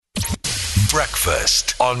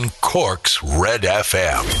Breakfast on Cork's Red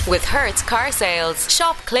FM. With Hertz Car Sales.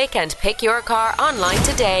 Shop, click and pick your car online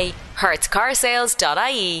today.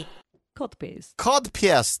 hertzcarsales.ie. Cod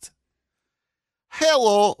paste.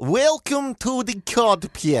 Hello, welcome to the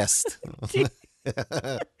cod paste. This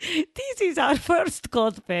is our first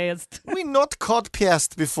cod paste. We not cod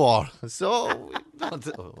paste before, so we not.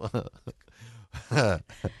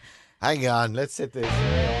 Hang on, let's set this.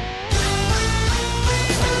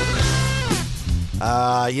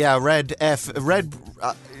 Red.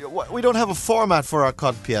 We don't have a format for our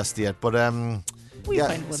cod paste yet, but some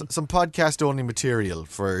podcast only material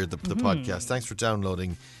for the podcast. Thanks for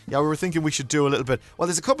downloading. Yeah, we were thinking we should do a little bit. Well,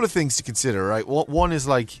 there's a couple of things to consider, right? One is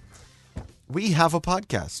like, we have a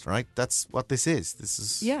podcast, right? That's what this is. This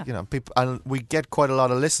is, people, and we get quite a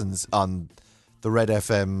lot of listens on the Red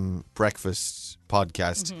FM Breakfast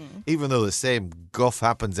podcast. Even though the same guff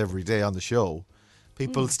happens every day on the show,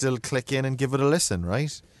 people still click in and give it a listen,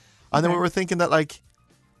 right? And then we were thinking that, like,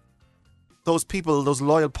 those people, those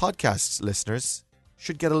loyal podcast listeners,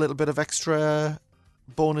 should get a little bit of extra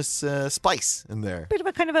bonus spice in there. Bit of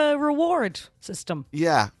a kind of a reward system.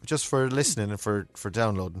 Yeah, just for listening and for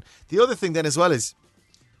downloading. The other thing then as well is,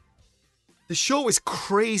 the show is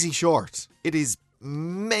crazy short. It is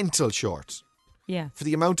mental short. Yeah. For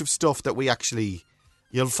the amount of stuff that we actually...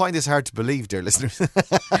 You'll find this hard to believe, dear listeners.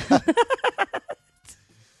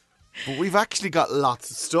 But we've actually got lots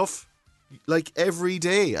of stuff. Like every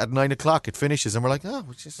day at 9 o'clock it finishes and we're like,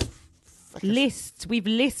 we just... Lists. We've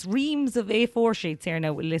reams of A4 sheets here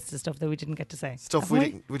now with lists of stuff that we didn't get to say. Stuff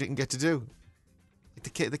we didn't get to do. The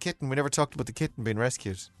kitten. We never talked about the kitten being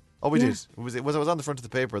rescued. Oh, we did. It was on the front of the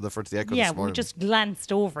paper, the front of the Echo this morning. We just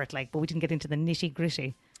glanced over it, but we didn't get into the nitty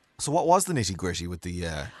gritty. So what was the nitty gritty with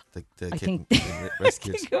the kitten being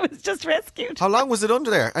rescued? I think it was just rescued. How long was it under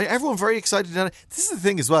there? Everyone very excited. This is the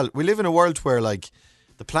thing as well. We live in a world where, like,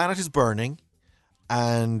 the planet is burning,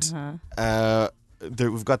 and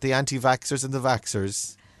we've got the anti-vaxxers and the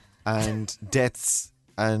vaxxers, and deaths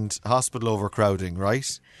and hospital overcrowding,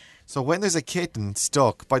 right? So when there's a kitten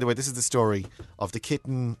stuck, by the way, this is the story of the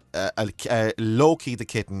kitten, Loki the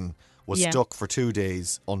kitten was stuck for 2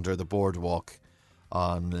 days under the boardwalk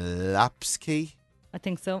on Lapskey. I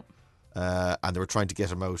think so. And they were trying to get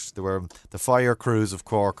him out. The fire crews of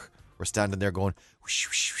Cork were standing there going whoosh,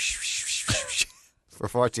 whoosh, whoosh, whoosh, whoosh, whoosh, for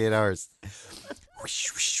 48 hours.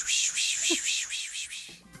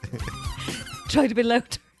 Try to be louder.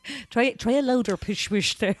 Try a louder pish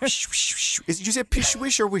wish there. Did you say pish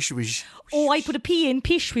wish or wish wish? Oh, I put a P in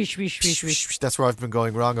pish wish wish wish wish. That's where I've been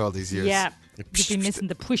going wrong all these years. Yeah, you've been missing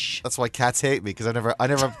the push. That's why cats hate me, because I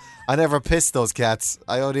never piss those cats.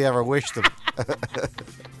 I only ever wish them.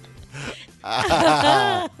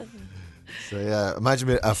 So yeah,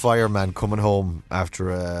 imagine a fireman coming home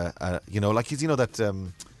after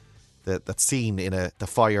that scene in the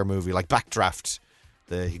fire movie, like Backdraft.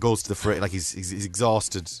 He goes to the fridge, like he's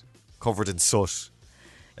exhausted, covered in soot.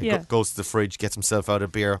 Goes to the fridge, gets himself out a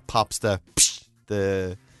beer, pops the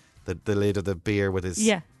lid of the beer with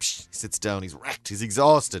his. Sits down. He's wrecked. He's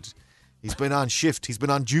exhausted. He's been on shift. He's been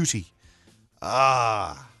on duty.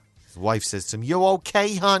 His wife says to him, "You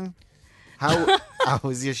okay, hon? How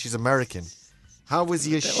was your?" She's American. "How was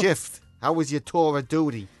your shift? How was your tour of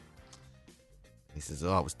duty?" He says,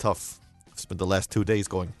 "Oh, it was tough. I've spent the last 2 days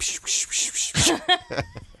going."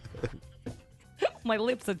 My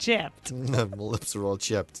lips are chapped. My lips are all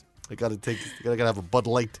chapped. I gotta have a Bud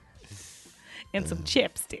Light and some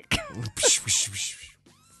chapstick.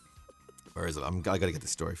 Where is it? I gotta get the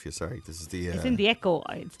story for you. Sorry, this is the. It's in the Echo.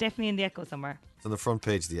 It's definitely in the Echo somewhere. It's on the front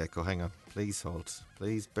page of the Echo. Hang on, please hold.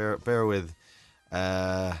 Please bear with.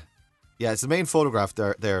 It's the main photograph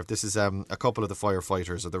there. This is a couple of the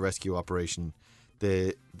firefighters of the rescue operation.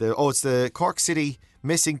 It's the Cork City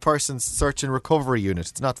Missing Persons Search and Recovery Unit.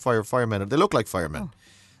 It's not firemen. They look like firemen.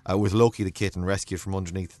 With Loki the kitten rescued from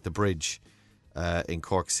underneath the bridge in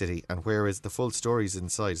Cork City. And where is the full stories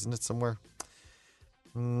inside? Isn't it somewhere?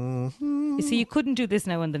 Mm-hmm. You see, you couldn't do this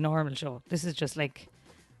now on the normal show. This is just like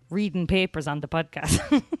reading papers on the podcast.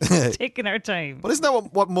 Taking our time. But isn't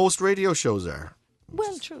that what most radio shows are?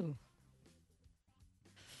 Well, true.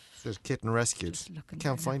 There's kitten rescued.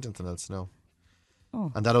 Can't find anything else now. Oh.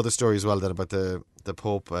 And that other story as well, then, about the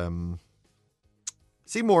Pope.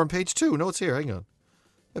 See more on page 2. No, it's here. Hang on.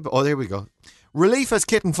 Oh, there we go. Relief as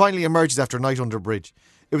kitten finally emerges after night under bridge.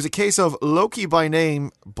 It was a case of Loki by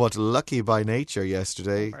name, but lucky by nature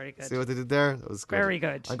yesterday. Oh, very good. See what they did there? That was good. Very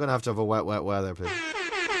good. I'm going to have a wet weather, please.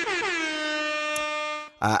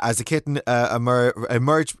 As the kitten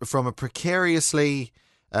emerged from a precarious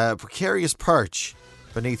perch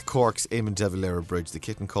beneath Cork's Eamon de Valera Bridge. The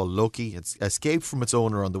kitten called Loki had escaped from its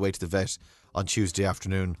owner on the way to the vet on Tuesday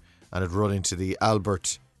afternoon and had run into the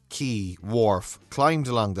Albert Quay wharf, climbed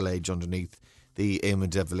along the ledge underneath the Eamon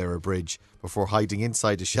de Valera Bridge before hiding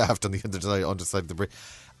inside a shaft on the underside of the bridge.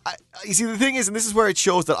 You see, the thing is, and this is where it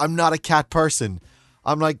shows that I'm not a cat person,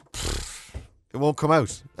 I'm like, it won't come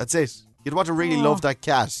out. That's it. You'd want to really love that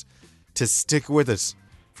cat to stick with it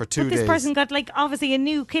for 2 days. This person got obviously a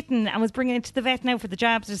new kitten and was bringing it to the vet now for the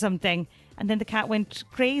jabs or something, and then the cat went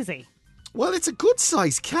crazy. Well, it's a good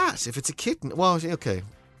sized cat. If it's a kitten, well, okay.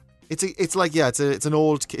 It's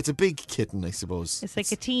a big kitten, I suppose. It's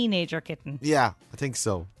like a teenager kitten. Yeah, I think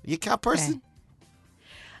so. Are you a cat person?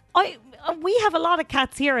 We have a lot of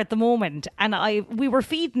cats here at the moment, and we were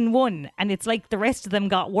feeding one, and it's like the rest of them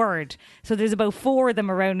got word. So there's about 4 of them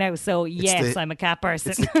around now. So yes, I'm a cat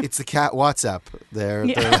person. It's the cat WhatsApp. There,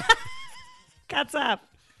 yeah. Cat's app.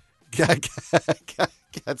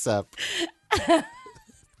 Cat's app.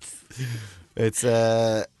 It's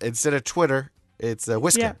instead of Twitter, it's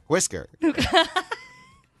Whisker. Yeah. Whisker.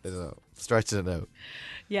 Stretching it out.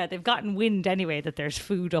 Yeah, they've gotten wind anyway that there's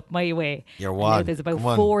food up my way. You're one. There's about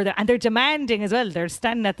 4 there, and they're demanding as well. They're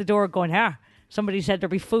standing at the door going, "Here, somebody said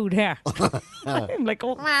there'll be food here." I'm like,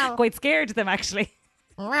 quite scared of them actually.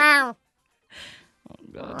 Oh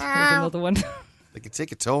God, there's another one. They can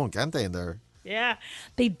take a tone, can't they? In there. Yeah,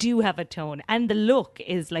 they do have a tone, and the look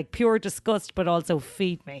is like pure disgust, but also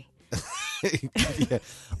feed me. Yeah.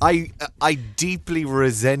 I deeply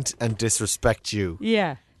resent and disrespect you.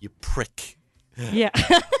 Yeah. You prick. Yeah.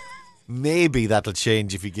 Maybe that'll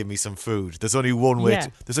change if you give me some food. There's only one way.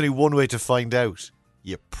 There's only one way to find out.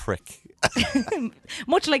 You prick.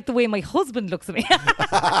 Much like the way my husband looks at me.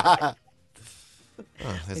 I'm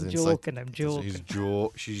joking.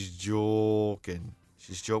 She's joking.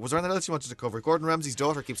 Was there anything else you wanted to cover? Gordon Ramsay's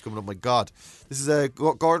daughter keeps coming up. My God, this is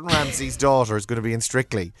Gordon Ramsay's daughter is going to be in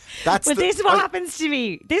Strictly. This is what happens to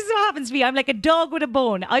me. This is what happens to me. I'm like a dog with a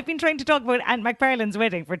bone. I've been trying to talk about Aunt McFarlane's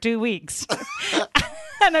wedding for 2 weeks.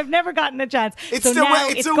 And I've never gotten a chance. It's a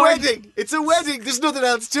wedding. It's a wedding. There's nothing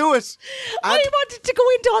else to it. I wanted to go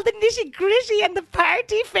into all the nitty gritty and the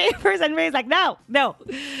party favours, and Ray's like, no.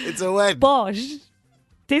 It's a wedding. But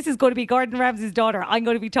this is going to be Gordon Ramsay's daughter. I'm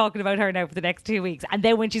going to be talking about her now for the next 2 weeks. And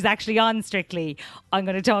then when she's actually on Strictly, I'm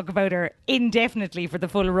going to talk about her indefinitely for the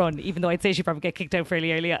full run, even though I'd say she'd probably get kicked out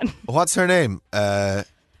fairly early on. What's her name?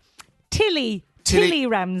 Tilly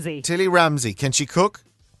Ramsay. Tilly Ramsay. Can she cook?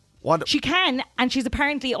 What? She can, and she's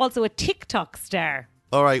apparently also a TikTok star.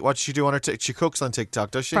 All right, what does she do on her she cooks on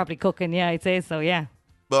TikTok, does she? Probably cooking, yeah, I'd say so, yeah.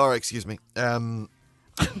 All right, excuse me.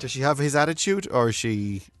 Does she have his attitude, or does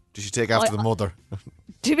she take after the mother?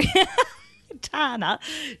 Tana,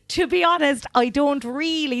 to be honest, I don't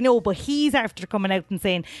really know, but he's after coming out and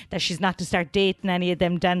saying that she's not to start dating any of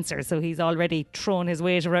them dancers, so he's already thrown his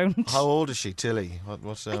weight around. How old is she, Tilly? I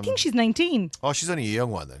think she's 19. Oh, she's only a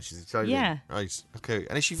young one then. She's excited. Yeah. Right. Okay.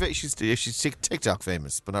 And she's TikTok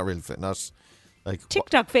famous, but not really not like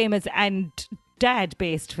TikTok famous and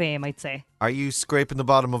dad-based fame, I'd say. Are you scraping the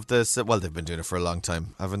bottom of this? Well, they've been doing it for a long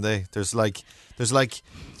time, haven't they? There's like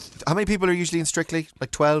how many people are usually in Strictly?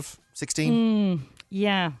 Like 12, 16?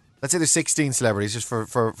 Yeah. Let's say there's 16 celebrities, just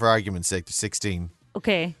for argument's sake. There's 16.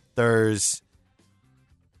 Okay. There's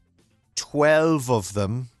 12 of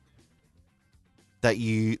them that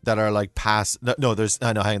are like past. Hang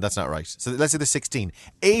on, that's not right. So let's say there's 16.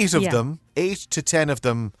 8 of them, 8 to 10 of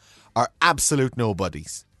them are absolute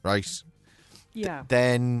nobodies, right? Yeah.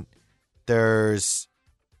 Then there's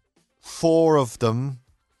 4 of them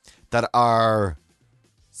that are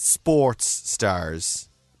sports stars.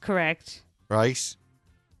 Correct. Right? So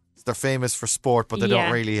they're famous for sport, but they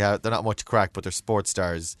don't really have, they're not much crack, but they're sports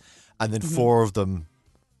stars. And then 4 of them,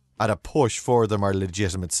 at a push, 4 of them are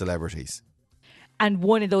legitimate celebrities. And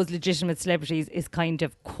one of those legitimate celebrities is kind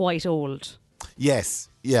of quite old. Yes.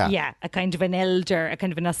 Yeah. Yeah, a kind of an elder, a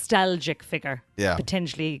kind of a nostalgic figure. Yeah.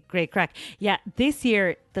 Potentially great crack. Yeah, this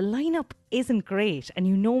year, the lineup isn't great. And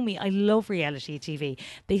you know me, I love reality TV.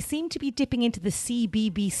 They seem to be dipping into the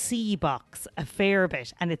CBBC box a fair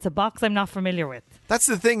bit. And it's a box I'm not familiar with. That's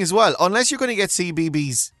the thing as well. Unless you're going to get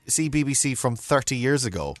CBBC from 30 years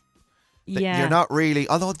ago. You're not really.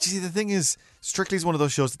 Although, see, the thing is, Strictly is one of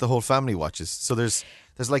those shows that the whole family watches. So there's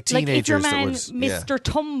like teenagers like if your man, Mr.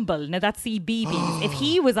 Tumble, now that's CBeebies. If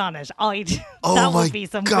he was on it, that would be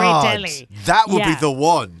some great telly. That would be the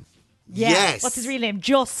one. Yeah. Yes. What's his real name?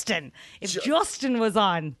 Justin. If Justin was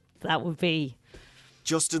on, that would be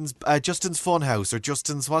Justin's Funhouse, or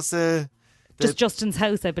Justin's just Justin's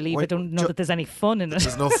house, I believe. I don't know that there's any fun in it.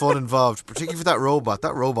 There's no fun involved, particularly for that robot.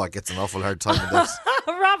 That robot gets an awful hard time in this.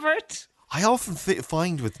 Robert. I often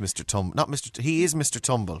find with Mr. Tumble, not Mr. He is Mr.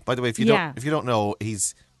 Tumble. By the way, if you don't know,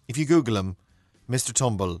 if you Google him, Mr.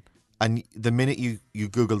 Tumble, and the minute you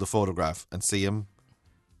Google the photograph and see him,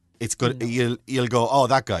 it's good. You'll go, oh,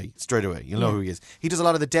 that guy, straight away. You'll know who he is. He does a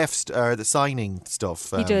lot of the signing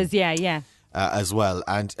stuff. He does, yeah. As well,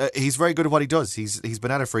 and he's very good at what he does. He's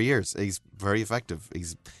been at it for years. He's very effective.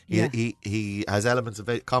 He has elements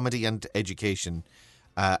of comedy and education,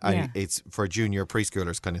 and it's for junior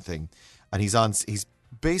preschoolers kind of thing. And he's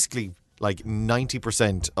basically like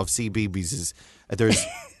 90% of CBeebies.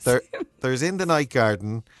 There's In the Night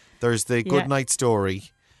Garden. There's the Good Night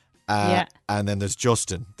Story. And then there's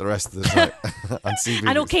Justin the rest of the time on CBeebies.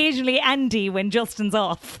 And occasionally Andy when Justin's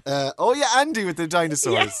off. Andy with the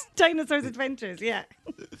dinosaurs. Yeah, Dinosaurs Adventures, yeah.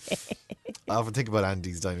 I often think about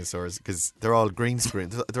Andy's dinosaurs because they're all green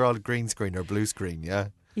screen. They're all green screen or blue screen, yeah?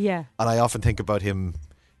 Yeah. And I often think about him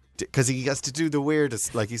because he has to do the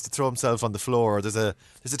weirdest, like he has to throw himself on the floor. Or there's a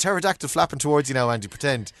pterodactyl flapping towards you now, Andy,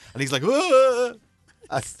 pretend. And he's like, whoa!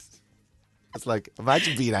 It's like,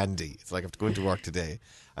 imagine being Andy. It's like I have to go into work today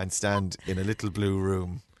and stand in a little blue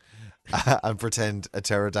room and pretend a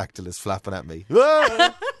pterodactyl is flapping at me.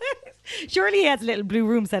 Surely he has a little blue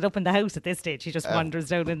room set up in the house at this stage. He just wanders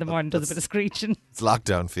down in the morning, does a bit of screeching. It's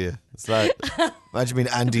lockdown for you. It's like, imagine being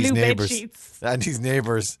Andy's neighbours. Andy's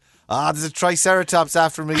neighbours. There's a triceratops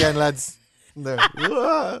after him again, lads.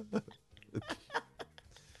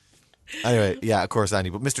 Anyway, yeah, of course, Andy.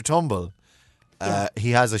 But Mr. Tumble,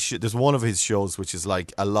 he has there's one of his shows which is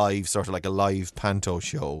like a live, sort of like a live panto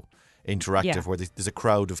show, interactive, where there's a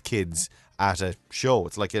crowd of kids at a show.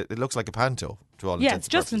 It's like it looks like a panto to all intents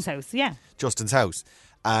and purposes. Justin's house, Justin's house.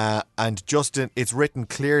 And Justin, it's written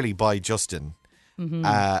clearly by Justin. Mm-hmm.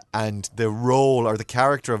 And the role or the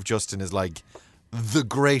character of Justin is like the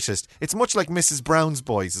greatest. It's much like Mrs. Brown's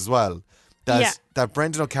Boys as well. That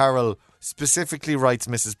Brendan O'Carroll specifically writes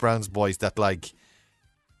Mrs. Brown's Boys that like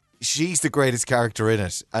she's the greatest character in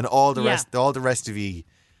it, and all the rest of you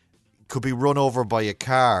could be run over by a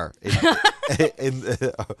car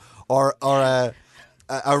or a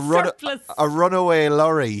runaway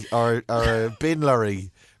lorry or a bin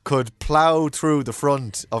lorry could plough through the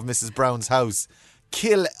front of Mrs. Brown's house,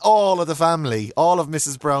 kill all of the family, all of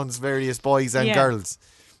Mrs. Brown's various boys and girls.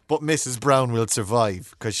 But Mrs. Brown will survive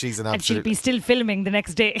because she's an absolute... And she'll be still filming the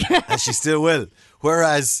next day. And she still will.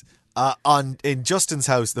 Whereas in Justin's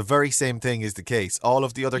house, the very same thing is the case. All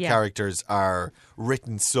of the other characters are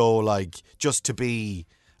written so like just to be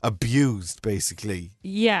abused, basically.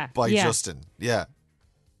 By Justin. Yeah.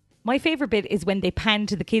 My favourite bit is when they pan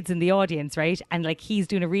to the kids in the audience, right? And like he's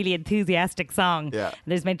doing a really enthusiastic song. Yeah. And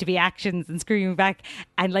there's meant to be actions and screaming back.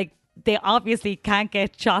 And like they obviously can't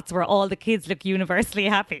get shots where all the kids look universally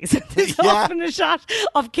happy. So there's often a shot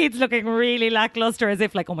of kids looking really lackluster as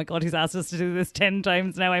if like, oh my God, he's asked us to do this 10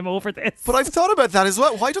 times now, I'm over this. But I've thought about that as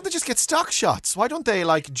well. Why don't they just get stock shots? Why don't they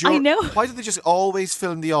like... I know. Why don't they just always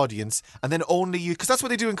film the audience and then only you... Because that's what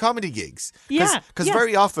they do in comedy gigs. Because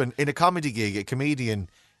very often in a comedy gig, a comedian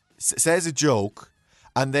says a joke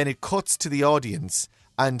and then it cuts to the audience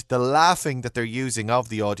and the laughing that they're using of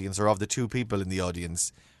the audience or of the two people in the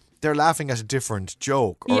audience... They're laughing at a different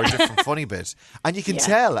joke or a different funny bit. And you can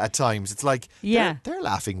tell at times, it's like, they're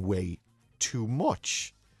laughing way too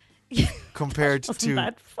much compared to... Wasn't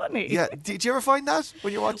that funny? Yeah. Did you ever find that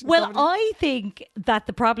when you're watching Well, comedy? I think that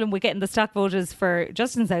the problem with getting the stock voters for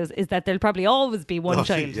Justin's house is that there'll probably always be one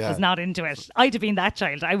child who's not into it. I'd have been that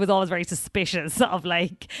child. I was always very suspicious of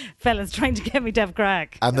like fellas trying to get me to have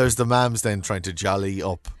crack. And there's the mams then trying to jolly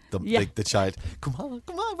up the child. Come on,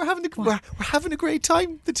 we're having a great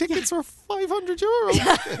time. The tickets were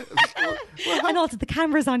 €500. And also the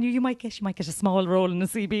camera's on you. You might get a small role in the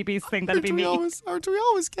CBeebies thing. That'd be me. Aren't we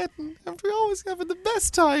always having the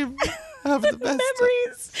best time? Having the best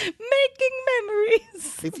memories, making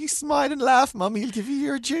memories. If you smile and laugh, Mummy will give you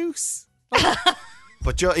your juice.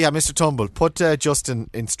 But Mr. Tumble, put Justin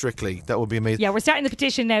in Strictly. That would be amazing. Yeah, we're starting the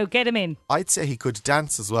petition now. Get him in. I'd say he could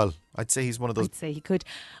dance as well. I'd say he's one of those. I'd say he could.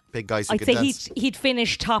 Big guys who could dance. I'd say he'd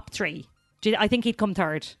finish top 3. I think he'd come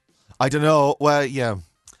third. I don't know. Well, yeah,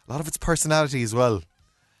 a lot of it's personality as well.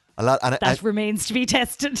 A lot, and that remains to be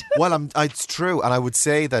tested. Well, it's true, and I would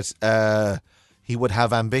say that he would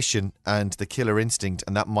have ambition and the killer instinct,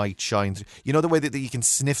 and that might shine. You know the way that you can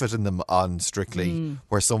sniff it in them on Strictly,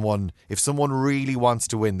 where if someone really wants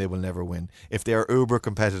to win, they will never win. If they are uber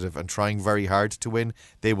competitive and trying very hard to win,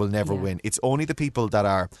 they will never win. It's only the people that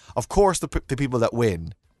are, of course, the people that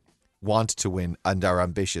win want to win and are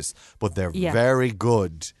ambitious, but they're very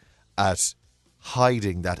good at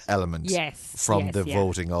hiding that element from the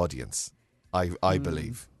voting audience. I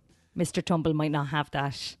believe Mr. Tumble might not have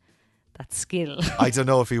that that skill. I don't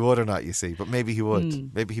know if he would or not, you see, but maybe he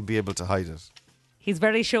would. Maybe he'd be able to hide it. He's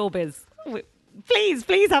very showbiz. Please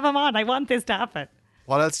have him on. I want this to happen.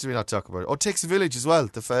 What else do we not talk about? Oh, Takes a Village as well.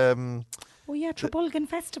 Oh yeah, Trabolgan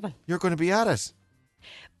Festival. You're going to be at it.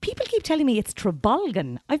 People keep telling me it's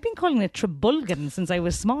Trabolgan. I've been calling it Trabolgan since I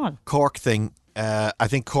was small. Cork thing. I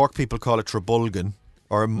think Cork people call it Trabolgan,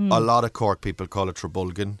 or a lot of Cork people call it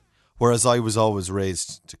Trabolgan. Whereas I was always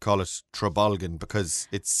raised to call it Trabolgan because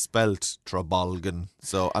it's spelt Trabolgan.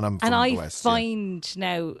 So, and I'm from the West. And I find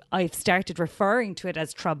now I've started referring to it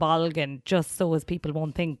as Trabolgan just so as people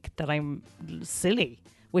won't think that I'm silly.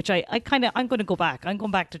 Which I'm going to go back. I'm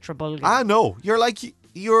going back to Trabolgan. Ah, no.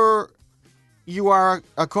 You are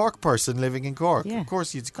a Cork person living in Cork. Yeah. Of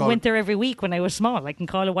course you'd I went there every week when I was small. I can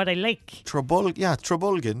call it what I like.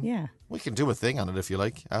 Trabolgan. Yeah. We can do a thing on it if you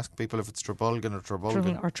like. Ask people if it's Trabolgan or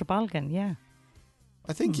Trabolgan. Or Trabolgan, yeah.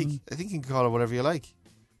 I think you can call it whatever you like,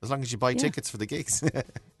 as long as you buy tickets for the gigs.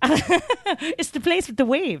 It's the place with the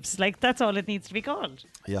waves. Like, that's all it needs to be called.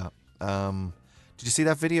 Yeah. Did you see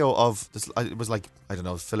that video of this? It was like, I don't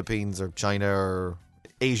know, Philippines or China or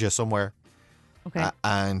Asia somewhere. Okay.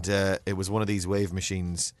 And it was one of these wave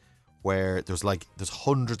machines where there's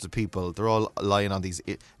hundreds of people. They're all lying on these.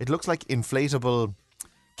 It looks like inflatable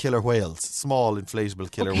killer whales, small inflatable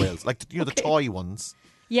killer whales, like the toy ones.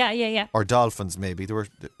 Yeah. Or dolphins, maybe. There were,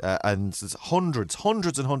 and there's hundreds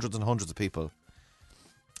of people.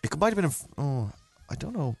 It might have been. I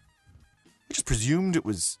don't know. I just presumed it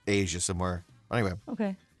was Asia somewhere. Anyway.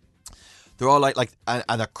 Okay. They're all and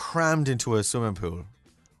they're crammed into a swimming pool.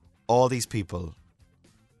 All these people,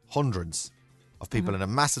 hundreds of people in a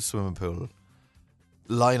massive swimming pool,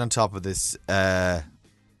 lying on top of this,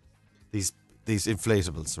 these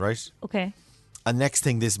inflatables, right? Okay. And next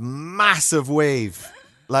thing, this massive wave,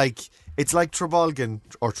 it's like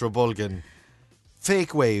Trabolgan,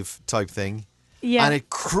 fake wave type thing, and it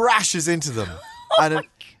crashes into them, and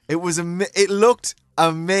it looked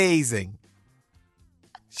amazing.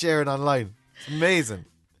 Share it online. It's amazing.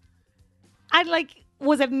 And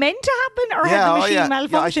was it meant to happen or had the machine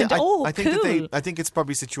malfunctioned? I think cool. I think it's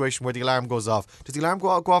probably a situation where the alarm goes off. Does the alarm go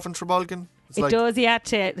off in Trabolgan? It does,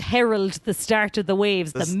 to herald the start of the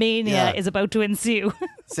waves. The mania is about to ensue.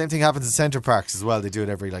 Same thing happens in Centre Parks as well. They do it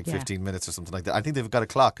every 15 minutes or something like that. I think they've got a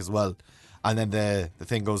clock as well. And then the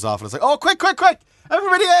thing goes off and it's like, oh, quick,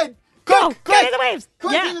 everybody in! Quick! Get in the waves!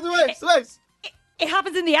 Quick, get in the waves! It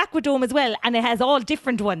happens in the Aquadome as well, and it has all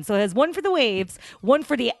different ones. So it has one for the waves, one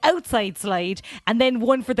for the outside slide, and then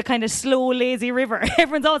one for the kind of slow, lazy river.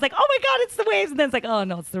 Everyone's always like, oh my God, it's the waves. And then it's like, oh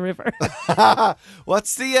no, it's the river.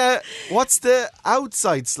 What's the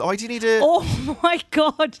outside slide? Why do you need a... Oh my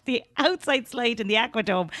God, the outside slide in the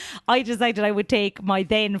Aquadome. I decided I would take my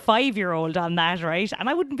then 5-year-old on that, right? And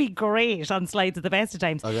I wouldn't be great on slides at the best of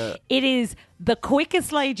times. Okay. It is the quickest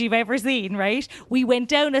slide you've ever seen, right? We went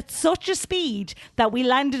down at such a speed that we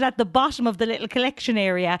landed at the bottom of the little collection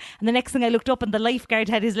area, and the next thing I looked up and the lifeguard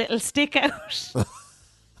had his little stick out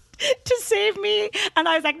to save me, and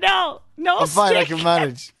I was like, no I'm fine, I can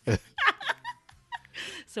manage.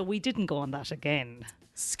 So we didn't go on that again.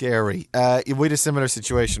 Scary. We had a similar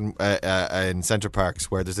situation in Centre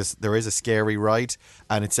Parks where there is a scary ride,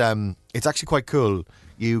 and it's actually quite cool.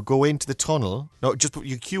 You go into the tunnel. No, just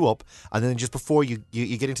you queue up, and then just before you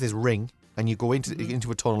get into this ring, and you go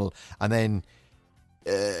into a tunnel, and then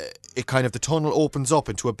the tunnel opens up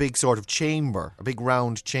into a big sort of chamber, a big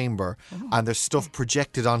round chamber, and there's stuff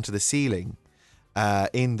projected onto the ceiling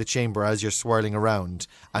in the chamber as you're swirling around,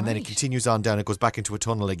 and then it continues on down. It goes back into a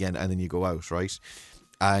tunnel again, and then you go out, right?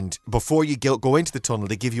 And before you go into the tunnel,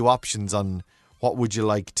 they give you options on what would you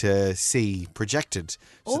like to see projected.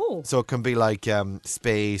 So it can be like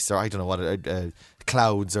space, or I don't know what,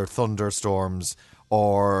 clouds or thunderstorms,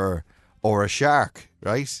 or a shark,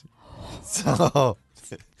 right?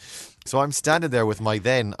 So I'm standing there with my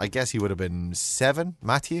then, I guess he would have been 7,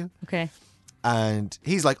 Matthew. Okay. And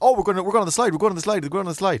he's like, "Oh, we're going on the slide. We're going on the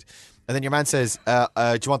slide." And then your man says, "Do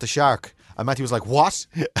you want the shark?" And Matthew was like, "What?"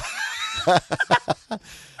 And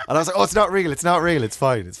I was like, "Oh, it's not real. It's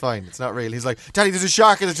fine. It's not real." He's like, "Daddy, there's a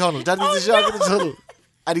shark in the tunnel. Daddy, there's a shark in the tunnel."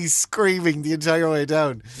 And he's screaming the entire way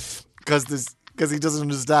down because he doesn't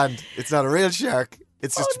understand. It's not a real shark.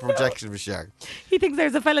 It's just a projection of a shark. He thinks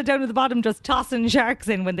there's a fella down at the bottom just tossing sharks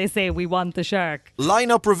in when they say we want the shark.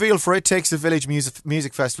 Line-up reveal for It Takes a Village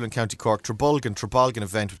Music Festival in County Cork. Trabolgan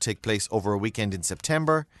event will take place over a weekend in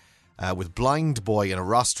September with Blind Boy and a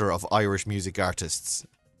roster of Irish music artists.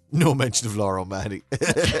 No mention of Laura O'Mahony.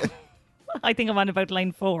 I think I'm on about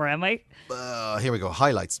line 4, am I? Here we go.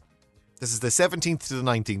 Highlights. This is the 17th to the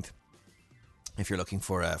 19th if you're looking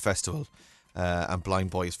for a festival. And Blind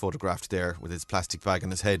Boy is photographed there with his plastic bag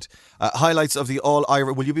on his head. Highlights of the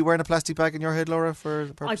all-Irish. Will you be wearing a plastic bag in your head, Laura, for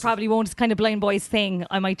the purpose? I probably won't. It's kind of Blind Boy's thing.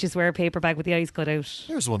 I might just wear a paper bag with the eyes cut out.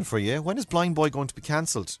 Here's one for you. When is Blind Boy going to be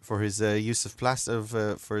cancelled for his use of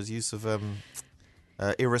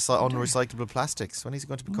unrecyclable plastics? When is he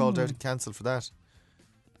going to be called out and cancelled for that?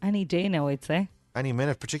 Any day now, I'd say. Any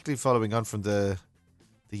minute, particularly following on from the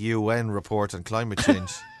UN report on climate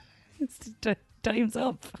change. Time's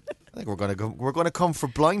up. I think we're going to come for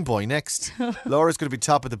Blind Boy next. Laura's going to be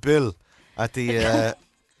top of the bill at the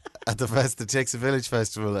It Takes a Village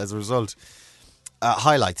Festival as a result.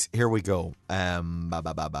 Highlights. Here we go.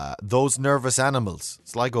 Those Nervous Animals.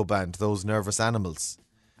 Sligo band. Those Nervous Animals.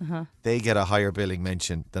 They get a higher billing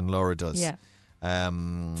mention than Laura does. Yeah.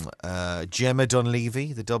 Gemma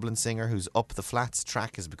Dunleavy, the Dublin singer whose Up the Flats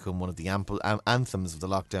track has become one of the anthems of the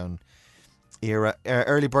lockdown era.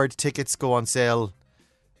 Early bird tickets go on sale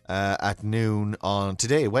at noon on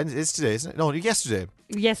today. When is today, isn't it? No, yesterday.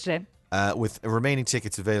 Yesterday. With remaining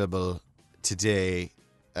tickets available today.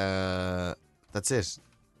 That's it.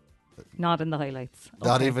 Not in the highlights.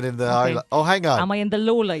 Not even in the highlights. Oh, hang on. Am I in the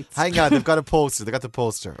lowlights? Hang on, they've got a poster. They got the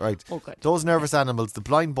poster. Right. Oh, good. Those Nervous Animals, the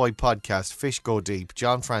Blind Boy podcast, Fish Go Deep,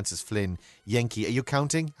 John Francis Flynn, Yankee. Are you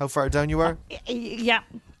counting how far down you are? Yeah.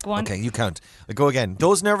 Go on. Okay, you count. I go again.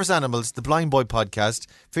 Those Nervous Animals, the Blind Boy podcast,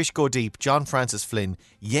 Fish Go Deep, John Francis Flynn,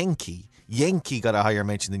 Yankee. Yankee got a higher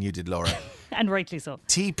mention than you did, Laura. And rightly so.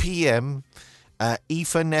 TPM,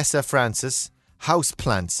 Aoife Nessa Francis,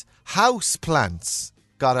 Houseplants. Houseplants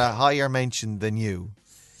got a higher mention than you.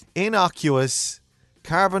 Innocuous,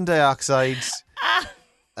 Carbon Dioxide,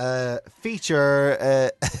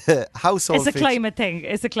 feature, household. It's a climate thing.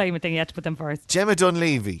 It's a climate thing. You have to put them first. Gemma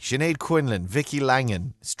Dunleavy, Sinead Quinlan, Vicky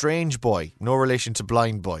Langan, Strange Boy, no relation to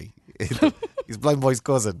Blind Boy. He's Blind Boy's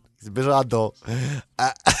cousin. He's a bit odd though.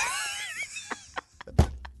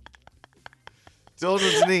 Donald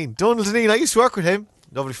Deneen, I used to work with him.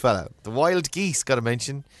 Lovely fella. The Wild Geese got a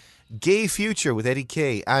mention. Gay Future with Eddie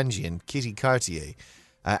Kay, Angie and Kitty Cartier.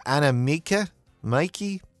 Anna Mika, Mike,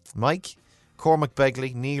 Cormac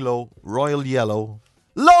Begley, Nilo, Royal Yellow,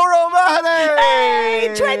 Laura O'Mahony!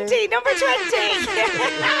 Hey, 20, number 20.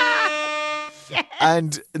 Yes.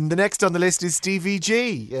 And the next on the list is Stevie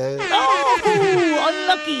G.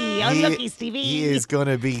 Unlucky Stevie. He is going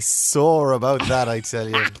to be sore about that, I tell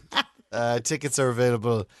you. Tickets are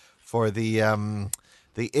available for the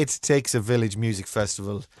It Takes a Village Music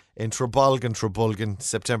Festival in Trabolgan,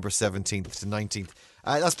 September 17th to 19th.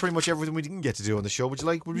 That's pretty much everything we didn't get to do on the show. Would you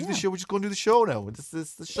like? Would we do the show? We're just going to do the show now. This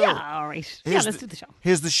is the show. Yeah, all right. Let's do the show.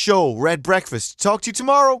 Here's the show. Red Breakfast. Talk to you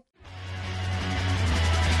tomorrow.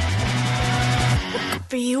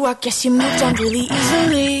 For you, I guess you moved on really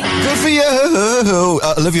easily. Good for you.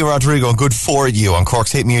 Olivia Rodrigo, good for you on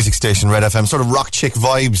Cork's hit music station, Red FM. Sort of rock chick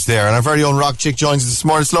vibes there. And our very own rock chick joins us this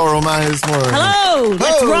morning. It's Laura O'Mahony this morning. Hello,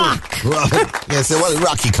 let's rock. Yes, well,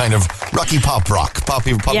 rocky pop rock.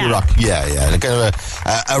 Poppy rock. Yeah. Kind of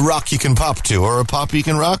a rock you can pop to or a pop you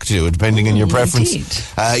can rock to, depending on your preference.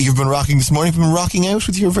 You've been rocking this morning. You've been rocking out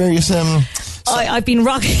with your various... I've been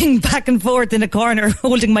rocking back and forth in a corner,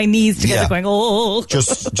 holding my knees together, going, oh.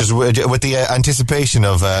 Just with the anticipation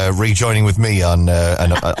of rejoining with me on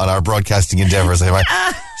our broadcasting endeavours.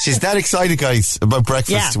 She's that excited, guys, about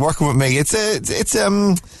breakfast. Working with me, it's a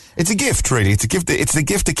gift, really. It's a gift. It's the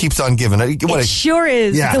gift that keeps on giving. It sure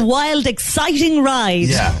is. Yeah. It's a wild, exciting ride.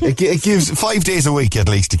 Yeah, it gives 5 days a week at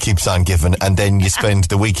least. It keeps on giving, and then you spend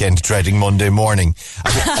the weekend dreading Monday morning.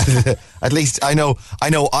 At least I know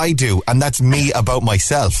I do, and that's me about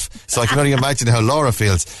myself. So I can only imagine how Laura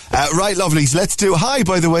feels. Right, lovelies, let's do. Hi,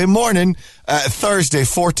 by the way, morning. Thursday,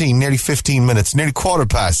 14, nearly 15 minutes, nearly quarter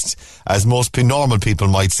past, as most normal people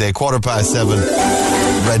might say,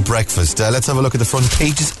 7:15. Red Breakfast. Let's have a look at the front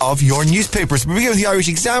pages of your newspapers. We begin with the Irish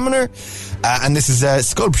Examiner, and this is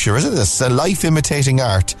sculpture, isn't this? Life imitating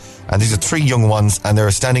art. And these are three young ones, and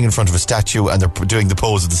they're standing in front of a statue, and they're doing the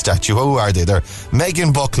pose of the statue. Who are they? They're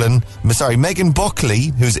Megan Buckley,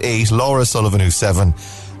 who's 8, Laura Sullivan, who's 7,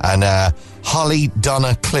 and Holly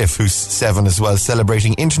Donna Cliff, who's 7 as well,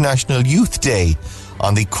 celebrating International Youth Day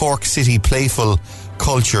on the Cork City Playful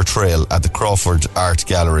Culture Trail at the Crawford Art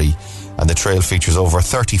Gallery. And the trail features over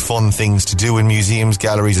 30 fun things to do in museums,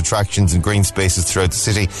 galleries, attractions and green spaces throughout the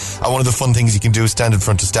city. And one of the fun things you can do is stand in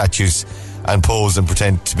front of statues and pose and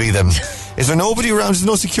pretend to be them. Is there nobody around? Is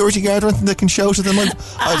there no security guard or anything that can shout at them?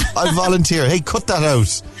 I'll volunteer. Hey, cut that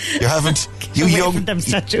out. You haven't You away young from them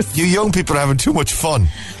statues. You young people are having too much fun.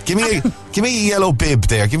 Give me a yellow bib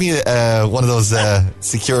there. Give me one of those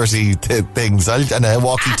security things. And a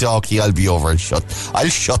walkie-talkie. I'll be over and I'll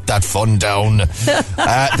shut that fun down.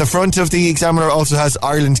 The front of the Examiner also has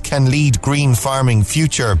Ireland can lead green farming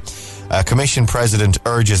future. Commission President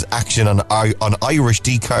urges action on Irish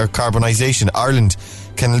decarbonisation. Ireland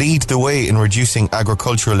can lead the way in reducing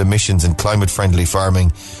agricultural emissions and climate-friendly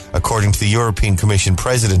farming, according to the European Commission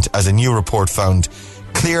President, as a new report found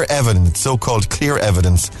so-called clear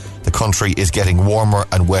evidence, the country is getting warmer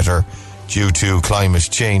and wetter due to climate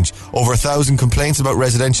change. Over 1,000 complaints about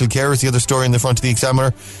residential care is the other story in the front of the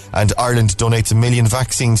Examiner. And Ireland donates 1 million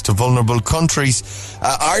vaccines to vulnerable countries.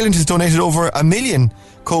 Ireland has donated over 1 million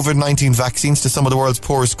COVID-19 vaccines to some of the world's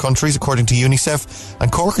poorest countries, according to UNICEF.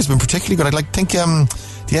 And Cork has been particularly good. I think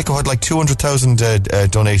the Echo had like 200,000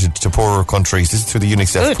 donated to poorer countries. This is through the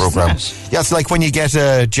UNICEF programme. Yeah, it's like when you get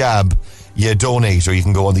a jab, you donate, or you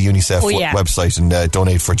can go on the UNICEF website and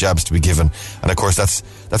donate for jabs to be given. And of course, that's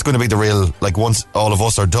going to be the real, like, once all of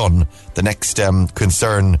us are done, the next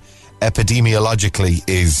concern epidemiologically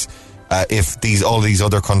is if all these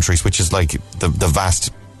other countries, which is like the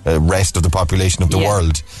vast rest of the population of the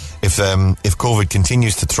world, if COVID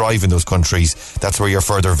continues to thrive in those countries, that's where your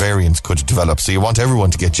further variants could develop. So you want everyone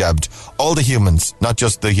to get jabbed, all the humans, not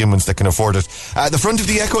just the humans that can afford it. The front of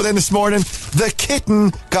the Echo then this morning, the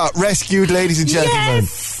kitten got rescued, ladies and gentlemen.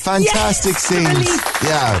 Fantastic scenes.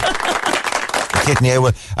 Yeah.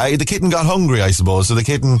 The kitten got hungry, I suppose. So the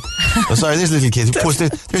kitten... Oh, sorry, there's a little kid.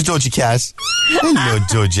 There's Doja Cat. Hello,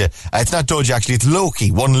 Doja. It's not Doja, actually. It's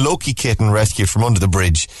Loki. One Loki kitten rescued from under the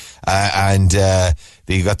bridge. And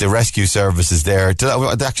they got the rescue services there.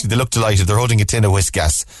 Actually, they look delighted. They're holding a tin of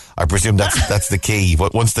Whiskas. I presume that's the key.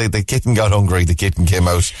 But once the kitten got hungry, the kitten came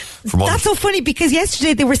out from under. That's so funny, because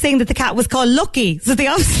yesterday they were saying that the cat was called Lucky. So they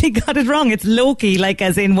obviously got it wrong. It's Loki, like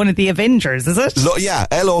as in one of the Avengers, is it? Yeah,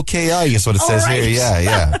 L-O-K-I is what it says here.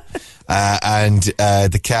 Yeah. And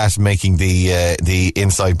the cat making the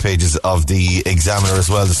inside pages of the Examiner as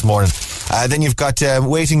well this morning. Then you've got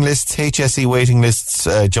waiting lists, HSE waiting lists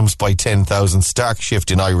jumps by 10,000, stark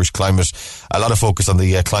shift in Irish climate. A lot of focus on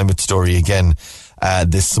the climate story again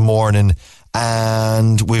this morning.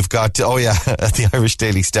 And we've got, the Irish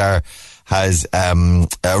Daily Star has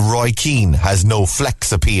Roy Keane has no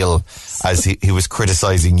flex appeal, as he was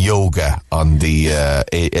criticising yoga on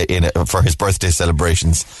for his birthday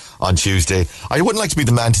celebrations on Tuesday. I wouldn't like to be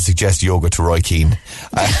the man to suggest yoga to Roy Keane.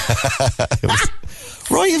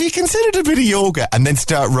 Roy, have you considered a bit of yoga? And then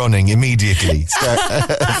start running immediately.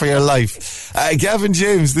 For your life. Gavin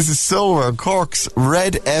James, this is Sober, Cork's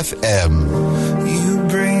Red FM. You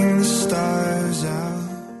bring the stars out.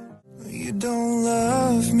 You don't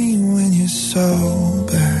love me when you're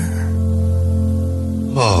sober.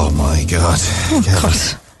 Oh my God. Oh,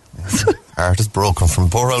 Gavin. Heart is broken from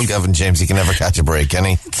poor old Gavin James. He can never catch a break, can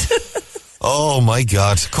he? Oh my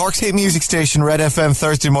God. Cork's hit music station, Red FM,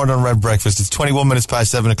 Thursday morning on Red Breakfast. It's 21 minutes past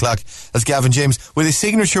 7 o'clock. That's Gavin James with his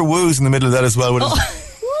signature woos in the middle of that as well.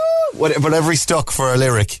 Whenever he's stuck for a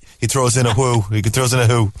lyric, he throws in a woo. He throws in a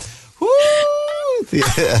who. Woo!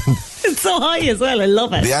 It's so high as well. I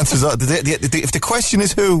love it. The answer is, if the question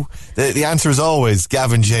is who, the answer is always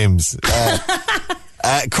Gavin James.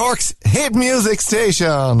 Cork's hit music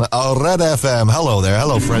station, Red FM. Hello there.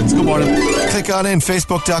 Hello, friends. Good morning. Click on in,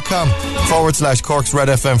 facebook.com/Cork's Red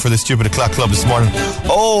FM for the Stupid O'Clock Club this morning.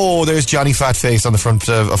 Oh, there's Johnny Fatface on the front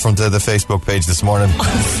of the Facebook page this morning.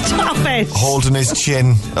 Oh, stop it. Holding his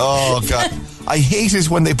chin. Oh, God. I hate it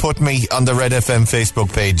when they put me on the Red FM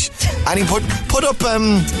Facebook page. And he put up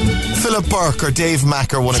Philip Burke or Dave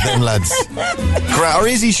Mack or one of them lads. Or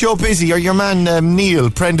is he so busy? Or your man Neil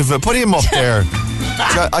Prendeville. Put him up there.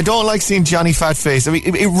 I don't like seeing Johnny Fatface. I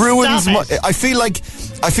mean, it ruins I feel like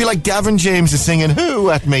Gavin James is singing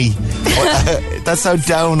 "Who" at me. That's how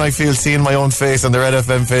down I feel seeing my own face on the Red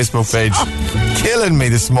FM Facebook page. Killing me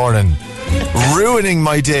this morning. Ruining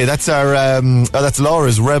my day. That's our that's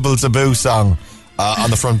Laura's Rebel Taboo song on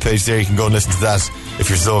the front page there. You can go and listen to that if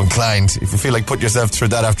you're so inclined. If you feel like putting yourself through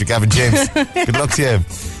that after Gavin James. Good luck to you.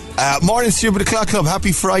 Morning, Stupid O'Clock Club.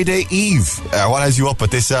 Happy Friday Eve. What has you up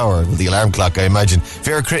at this hour? Well, the alarm clock, I imagine.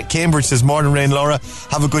 Vera Cambridge says, morning, Rain Laura.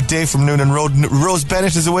 Have a good day from Noonan Road. Rose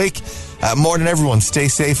Bennett is awake. Morning, everyone. Stay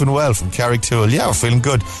safe and well from Carricktool. Yeah, we're feeling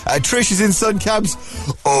good. Trish is in Sun Cabs.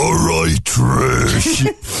 All right, Trish.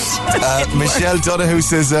 Michelle Donahue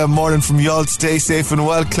says, morning from y'all. Stay safe and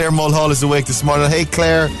well. Claire Mulhall is awake this morning. Hey,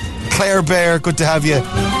 Claire. Claire Bear, good to have you.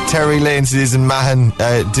 Terry Lane says in Mahon.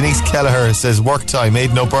 Denise Kelleher says work time.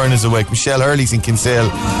 Aidan O'Byrne is awake. Michelle Hurley's in Kinsale.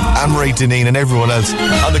 Anne-Marie Deneen and everyone else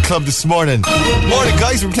on the club this morning. Morning,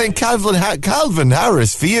 guys. We're playing Calvin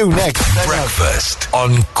Harris for you next. Breakfast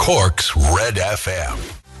on Cork's Red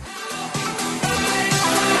FM.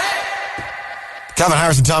 Calvin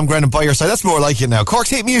Harris and Tom Grennan by your side. That's more like it now.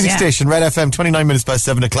 Cork's hit music station, Red FM, 29 minutes past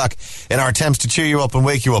 7 o'clock in our attempts to cheer you up and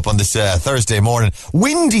wake you up on this Thursday morning.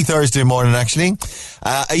 Windy Thursday morning, actually.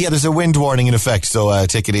 There's a wind warning in effect, so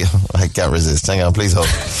take it easy. I can't resist. Hang on, please hold.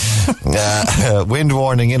 Wind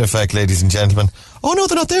warning in effect, ladies and gentlemen. Oh, no,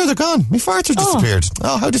 they're not there. They're gone. My farts have disappeared.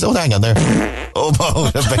 Hang on there.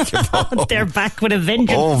 They're back with a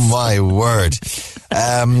vengeance. Oh, my word.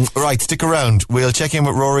 Right, stick around. We'll check in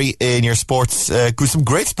with Rory in your sports. Some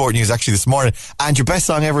great sport news, actually, this morning. And your best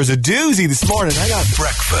song ever is a doozy this morning. Hang on.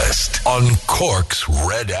 Breakfast on Cork's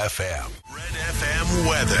Red FM. Red FM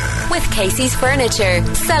weather. With Casey's Furniture,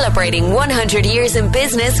 celebrating 100 years in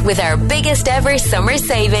business with our biggest ever summer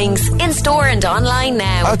savings. In store and online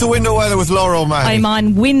now. Out the window weather with Laura O'Mahony. I'm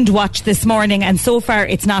on wind watch this morning, and so far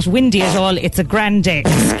it's not windy at all. It's a grand day.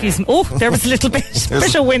 Excuse me. Oh, there was a little bit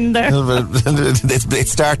of wind there.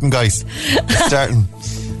 It's starting, guys. It's starting.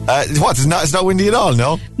 It's not windy at all,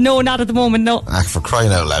 no? No, not at the moment, no. For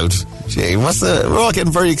crying out loud. Gee, we're all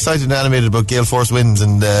getting very excited and animated about gale force winds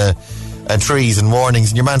and trees and warnings,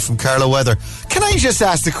 and your man from Carlow Weather. Can I just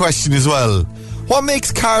ask the question as well? What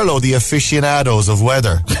makes Carlow the aficionados of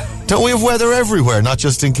weather? Don't we have weather everywhere, not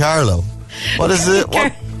just in Carlow? What is it?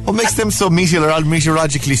 What makes them so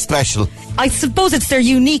meteorologically special? I suppose it's their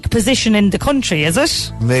unique position in the country, is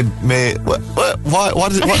it?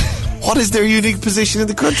 What is their unique position in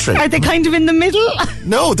the country? Are they kind of in the middle?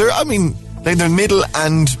 No, they're middle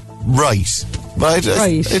and right. But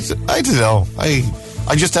I don't know.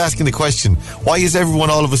 I'm just asking the question. Why is everyone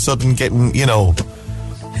all of a sudden getting,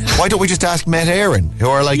 why don't we just ask Met Eireann, who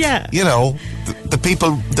are like, the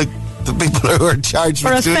people who are charged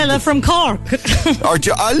or a fella from Cork. Or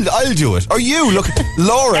I'll do it. Or you, look,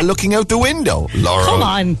 Laura looking out the window. Laura, come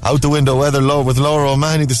on. Out the window weather with Laura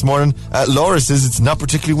O'Mahony this morning. Laura says it's not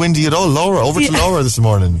particularly windy at all. Laura, over to Laura this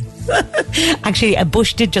morning. Actually, a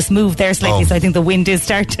bush did just move there slightly, so I think the wind is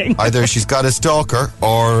starting. Either she's got a stalker,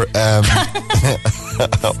 or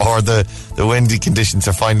or the windy conditions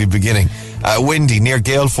are finally beginning. Windy, near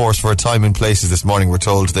gale force for a time and places this morning, we're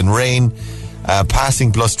told. Then rain,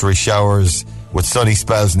 passing blustery showers with sunny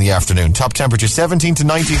spells in the afternoon. Top temperature 17 to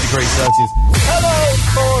 19 degrees Celsius. Hello,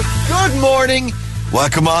 Cork. Good morning.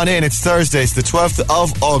 Welcome on in. It's Thursday. It's the 12th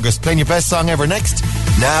of August. Playing your best song ever next.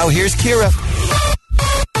 Now, here's Ciara.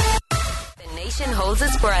 Holds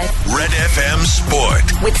its breath. Red FM Sport.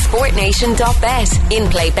 With SportNation.bet.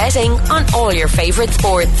 In-play betting on all your favourite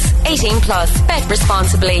sports. 18 plus. Bet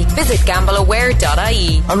responsibly. Visit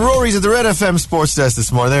gambleaware.ie. And Rory's at the Red FM Sports Desk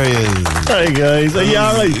this morning. There he is. Hi, guys. Are you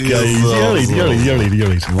alright, guys? You're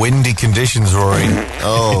right. Windy conditions, Rory.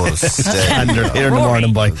 Oh, standard here in the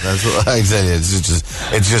morning, boy. That's what I tell you.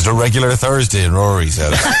 It's just a regular Thursday in Rory's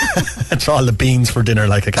house. It's all the beans for dinner.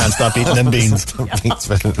 Like, I can't stop eating them beans.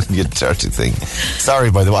 You dirty thing.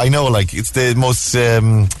 Sorry, by the way. I know, like, it's the most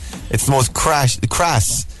crass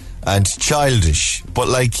and childish, but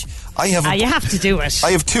like, I have you have to do it.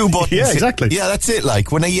 I have two buttons. Yeah, exactly. Yeah, that's it.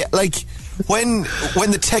 Like, when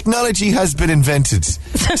the technology has been invented,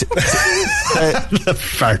 the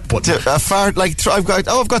fart button. A fart, like,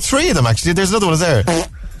 I've got three of them actually. There's another one there.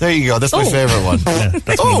 There you go. That's my favourite one. Yeah,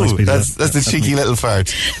 that's the cheeky little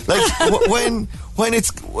fart. Like when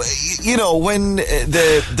it's, when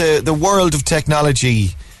the world of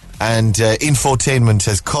technology and infotainment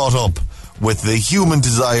has caught up with the human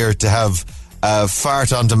desire to have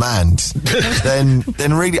fart on demand, then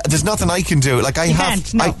really there's nothing I can do. Like, I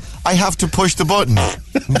have to push the button.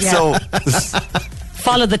 So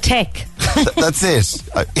follow the tech. That's it.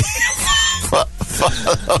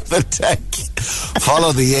 Follow the tech.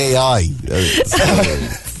 Follow the AI.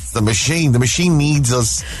 The machine. The machine needs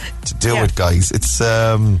us to do it, guys. It's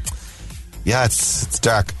it's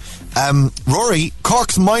dark. Rory,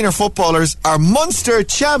 Cork's minor footballers are Munster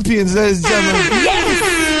champions, ladies and gentlemen.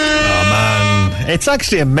 Oh, man. It's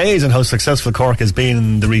actually amazing how successful Cork has been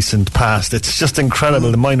in the recent past. It's just incredible.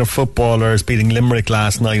 The minor footballers beating Limerick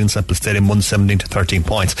last night in Semple Stadium 117 to 13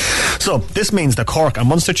 points. So this means that Cork are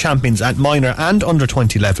Munster champions at minor and under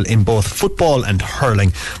 20 level in both football and hurling.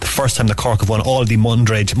 The first time that Cork have won all the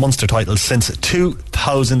underage Munster titles since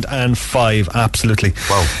 2005. Absolutely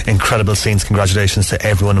incredible scenes. Congratulations to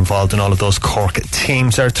everyone involved in all of those Cork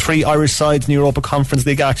teams. There are three Irish sides in Europa Conference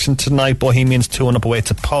League action tonight. Bohemians 2-1 up away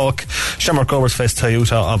to Polk. Shamrock Rovers Towers face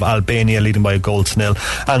Toyota of Albania, leading by a goal to nil.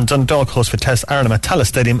 And Dundalk host Vitesse Arnhem at Tallaght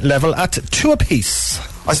Stadium, level at 2 apiece.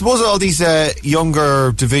 I suppose all these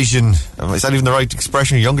younger division, is that even the right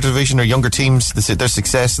expression, younger division or younger teams, their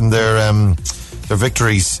success and their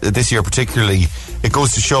victories this year particularly, it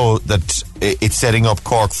goes to show that it's setting up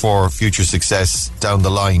Cork for future success down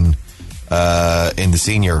the line in the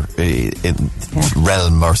senior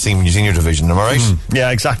realm or senior division, am I right?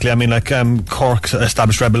 Yeah, exactly. I mean, like Cork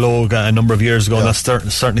established Rebel Oak a number of years ago, and that's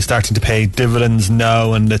certainly starting to pay dividends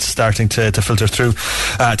now, and it's starting to filter through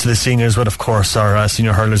to the seniors, but of course our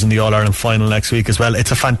senior hurlers in the All-Ireland final next week as well.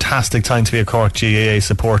 It's a fantastic time to be a Cork GAA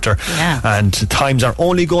supporter, and times are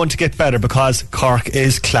only going to get better because Cork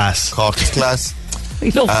is class. Cork is class.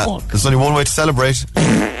 We love Cork. There's only one way to celebrate.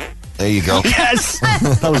 There you go. Yes,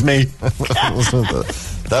 that was me.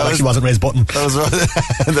 That actually wasn't Ray's button. That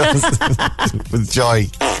was with joy.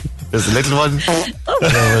 There's a little one.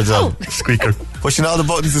 We're done. Squeaker. Pushing all the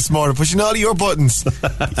buttons this morning. Pushing all of your buttons. You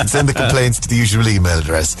can send the complaints to the usual email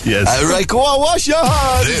address. Yes. Right, go on, wash your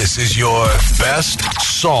hands. This is your best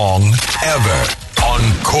song ever on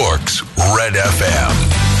Cork's Red FM.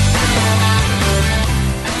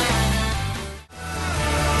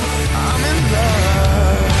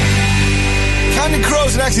 Counting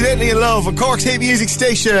Crows and Accidentally in Love on Cork's hit music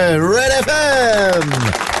station, Red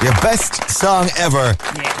FM. Your best song ever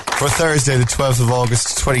for Thursday, the 12th of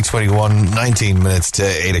August, 2021, 19 minutes to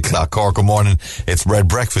 8 o'clock. Cork, good morning. It's Red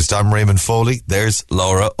Breakfast. I'm Raymond Foley. There's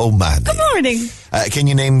Laura O'Mahony. Good morning. Can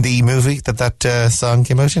you name the movie that song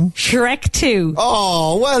came out in? Shrek 2.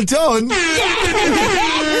 Oh, well done.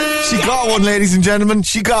 She got one, ladies and gentlemen.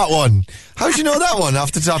 She got one. How'd you know that one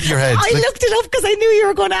off the top of your head? I looked it up because I knew you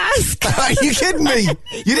were going to ask. Are you kidding me?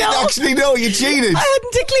 You didn't actually know. You cheated. I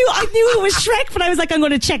hadn't a clue. I knew it was Shrek, but I was like, I'm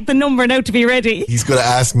going to check the number now to be ready. He's going to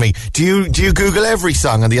ask me. Do you Google every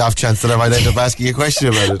song on the off chance that I might end up asking you a question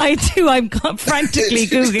about it? I do. I'm frantically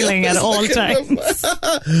Googling at all times.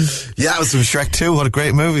 Yeah, it was from Shrek 2. What a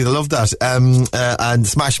great movie. I love that. And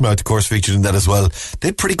Smash Mouth, of course, featured in that as well. They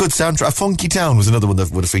had pretty good soundtrack. Funky Town was another one that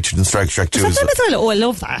would have featured in Shrek 2. Is that as well? Oh, I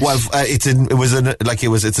love that. Well,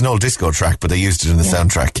 it's an old disco track, but they used it in the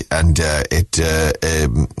soundtrack, and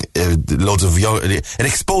loads of young. It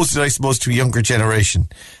exposed it, I suppose, to a younger generation.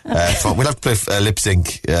 We'll have to play lip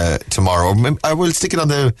sync tomorrow. I will stick it on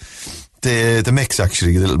the mix,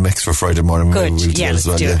 actually, a little mix for Friday morning. Good, let's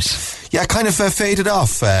do it. Yeah, kind of faded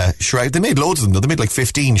off Shrek. They made loads of them, though. They made like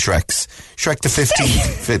 15 Shreks. Shrek the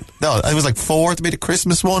 15th. No, it was like 4. They made a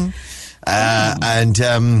Christmas one. And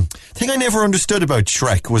the thing I never understood about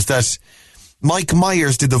Shrek was that Mike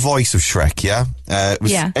Myers did the voice of Shrek,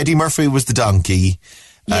 Eddie Murphy was the donkey,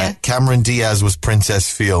 Cameron Diaz was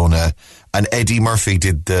Princess Fiona, and Eddie Murphy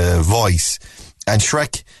did the voice. And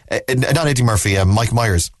Shrek, not Eddie Murphy, Mike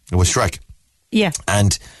Myers was Shrek. Yeah.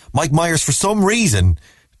 And Mike Myers, for some reason,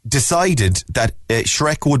 decided that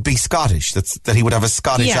Shrek would be Scottish, that he would have a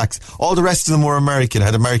Scottish accent. All the rest of them were American,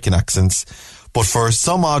 had American accents. But for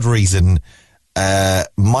some odd reason,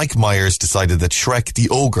 Mike Myers decided that Shrek the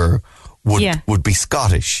Ogre would be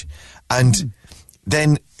Scottish. And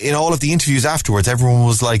then in all of the interviews afterwards, everyone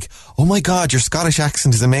was like, oh my God, your Scottish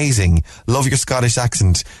accent is amazing. Love your Scottish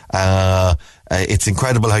accent. It's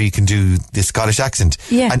incredible how you can do this Scottish accent.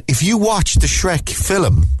 Yeah. And if you watch the Shrek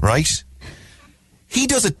film, right, he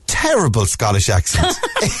does a terrible Scottish accent.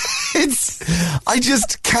 I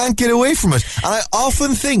just can't get away from it. And I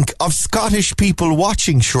often think of Scottish people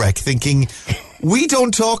watching Shrek thinking, we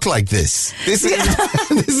don't talk like this. This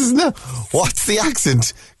is not. What's the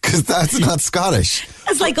accent? Because that's not Scottish.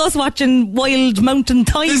 It's like us watching Wild Mountain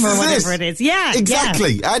Thyme or whatever it is. Yeah,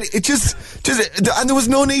 exactly. Yeah. And it just, and there was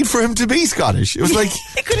no need for him to be Scottish. It was like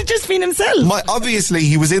it could have just been himself. Obviously,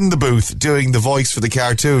 he was in the booth doing the voice for the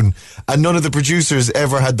cartoon, and none of the producers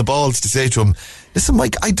ever had the balls to say to him, "Listen,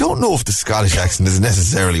 Mike, I don't know if the Scottish accent is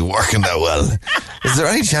necessarily working that well. Is there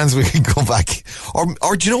any chance we could go back,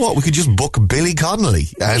 or do you know what? We could just book Billy Connolly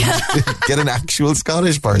and get an actual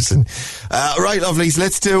Scottish person." Right, lovelies,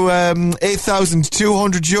 let's do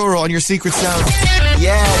 8,200 euro on your secret sound.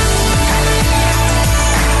 Yeah.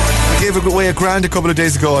 I gave away $1,000 a couple of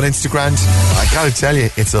days ago on Instagram. I gotta tell you,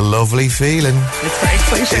 it's a lovely feeling. It's very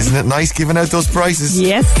exciting. Isn't it nice giving out those prizes?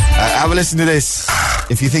 Yes. Have a listen to this.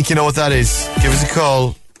 If you think you know what that is, give us a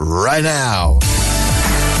call right now.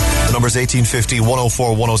 The number's 1850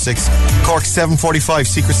 104 106. Cork 745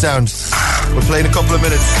 Secret Sound. We're playing a couple of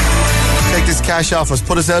minutes. Take this cash off us.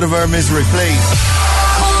 Put us out of our misery, please.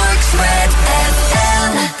 Cork's Red FM.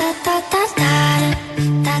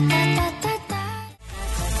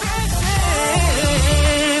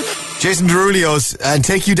 Jason Derulo's and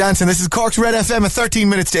Take You Dancing. This is Cork's Red FM at 13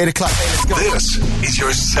 minutes to 8 o'clock. This is your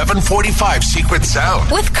 7:45 Secret Sound.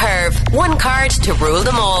 With Curve, one card to rule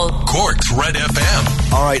them all. Cork's Red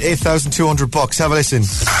FM. All right, $8,200. Have a listen.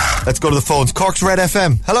 Let's go to the phones. Cork's Red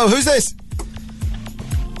FM. Hello, who's this?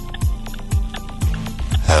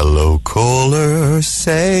 Hello, caller.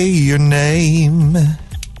 Say your name.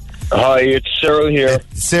 Hi, it's Cyril here.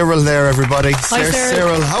 Cyril there, everybody. Hi, Cyril.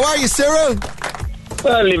 Cyril. How are you, Cyril?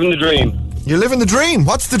 Well, living the dream. You're living the dream.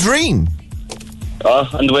 What's the dream?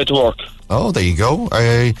 On the way to work. Oh, there you go.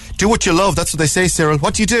 Do what you love. That's what they say, Cyril.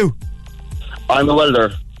 What do you do? I'm a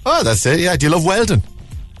welder. Oh, that's it. Yeah. Do you love welding?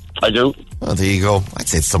 I do. Oh, there you go. I'd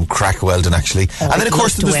say it's some crack welding, actually. Oh, and then, of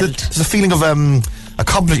course, there's a feeling of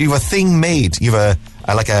accomplishment. You have a thing made. You have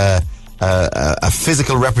a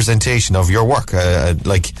physical representation of your work.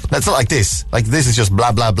 Like, it's not like this. Like, this is just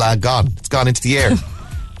blah, blah, blah, gone. It's gone into the air.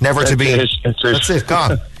 Never to be. That's it,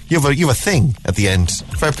 gone. You have a thing at the end.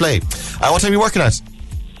 Fair play. What time are you working at?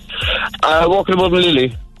 Working above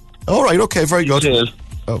Lily. All right, okay, very good.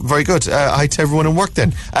 Very good. Hi to everyone in work then.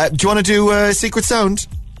 Do you want to do Secret Sound?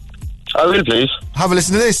 I will, please. Have a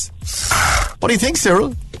listen to this. What do you think,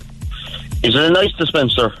 Cyril? Is it a nice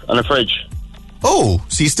dispenser on a fridge? Oh,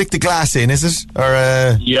 so you stick the glass in, is it?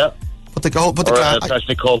 Or yeah. Put the glass. A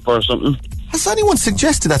plastic cup or something. Has anyone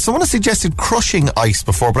suggested that? Someone has suggested crushing ice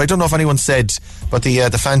before, but I don't know if anyone said about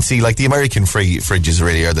the fancy, like the American fridges,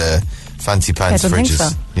 really, or the fancy pants fridges. Think so.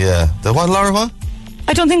 Yeah. The what, Laura? What?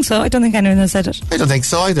 I don't think so. I don't think anyone has said it. I don't think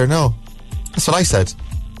so either. No, that's what I said.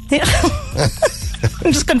 Yeah.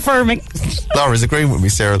 I'm just confirming. Laura's agreeing with me,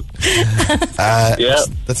 Cyril. Yeah.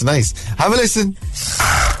 That's nice. Have a listen.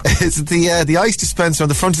 Is it the ice dispenser on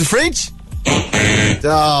the front of the fridge?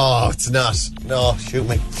 Oh, it's not. No, shoot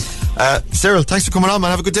me. Cyril, thanks for coming on, man.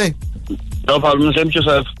 Have a good day. No problem. Same to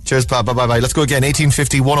yourself. Cheers, pal. Bye. Let's go again.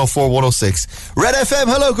 1850 104 106. Red FM.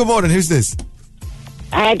 Hello. Good morning. Who's this?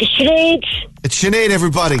 It's Sinead. It's Sinead,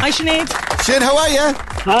 everybody. Hi, Sinead. Sinead, how are you?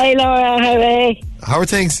 Hi, Laura. How are you? How are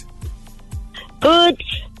things? Good.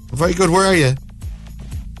 Very good. Where are you?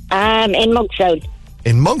 In Monkstown.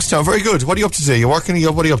 In Monkstown. Very good. What are you up to today? You working?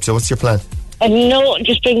 What are you up to? What's your plan? No,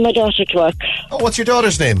 just bring my daughter to work. Oh, what's your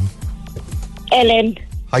daughter's name? Ellen.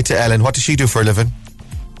 Hi to Ellen. What does she do for a living?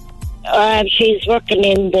 She's working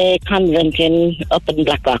in the convent up in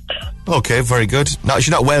Blackrock. Okay, very good. No,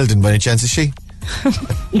 she's not welding by any chance, is she?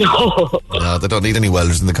 No. No, they don't need any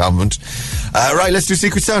welders in the convent. Right, let's do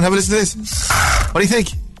Secret Sound. Have a listen to this. What do you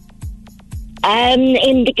think?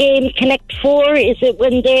 In the game Connect 4, is it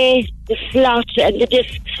when the slot and the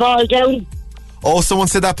discs fall down? Oh, someone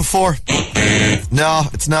said that before. No,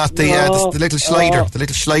 it's not. The little slider. The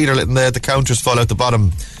little slider letting the counters fall out the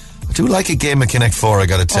bottom. I do like a game of Connect 4, I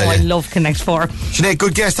gotta tell you. I love Connect 4. Sinead,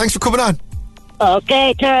 good guess. Thanks for coming on.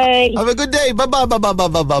 Okay, thanks. Have a good day.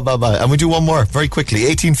 Bye. And we do one more very quickly.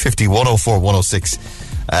 1850 104 106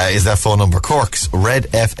 is that phone number. Cork's Red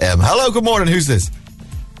FM. Hello, good morning. Who's this?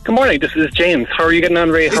 Good morning, this is James. How are you getting on,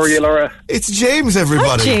 Ray? How are you, Laura? It's James,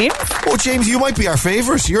 everybody. Hi, James. Oh, James, you might be our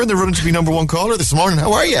favourite. You're in the running to be number one caller this morning.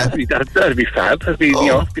 How are you? That'd be fab. That'd be,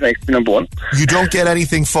 it'd be nice to be number one. You don't get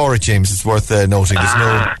anything for it, James. It's worth noting.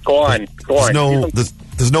 There's go on.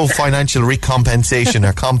 There's no financial recompensation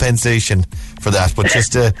or compensation for that, but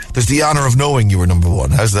just there's the honour of knowing you were number one.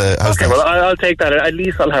 How's that? Well, I'll take that. At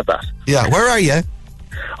least I'll have that. Yeah, where are you?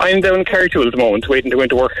 I'm down in Carritool at the moment, waiting to go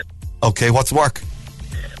into work. Okay, what's work?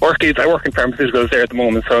 I work in pharmaceuticals there at the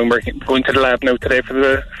moment, so I'm going to the lab now today for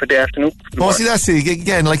the afternoon.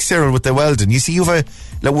 Again, like Cyril with the welding. You see,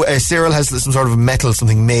 Cyril has some sort of metal,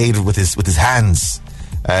 something made with his hands.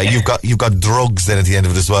 You've got drugs then at the end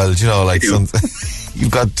of it as well. You know, like you've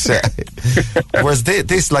got. Whereas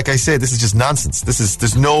this, like I said, this is just nonsense.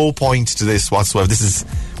 There's no point to this whatsoever. This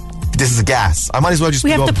is a gas. I might as well just. We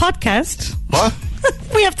have the podcast. What?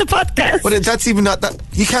 We have the podcast. But that's even not that.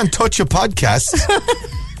 You can't touch a podcast.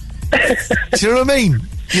 Do you know what I mean?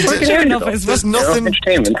 There's nothing.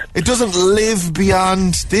 It doesn't live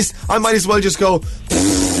beyond this. I might as well just go.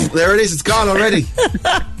 There it is. It's gone already.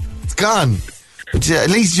 It's gone. But at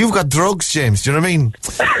least you've got drugs, James. Do you know what I mean?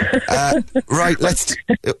 Right. Let's.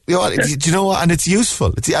 Do you know what? And it's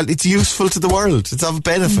useful. It's useful to the world. It's of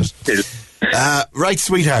benefit. Right,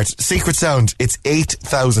 sweetheart. Secret Sound. It's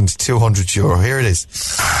 €8,200. Here it is.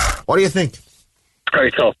 What do you think?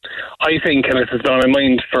 Right, so I think, and this has been on my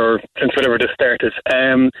mind since whenever this started,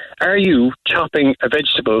 are you chopping a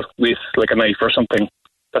vegetable with like a knife or something?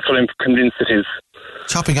 That's what I'm convinced it is.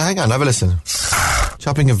 Chopping, hang on, have a listen.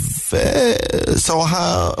 Chopping so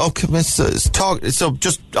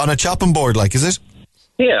just on a chopping board, like, is it?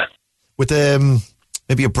 Yeah. With is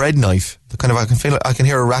Maybe a bread knife. I can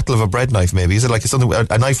hear a rattle of a bread knife. Maybe is it like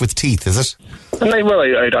a knife with teeth? Is it? A knife,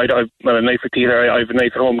 a knife with teeth. I have a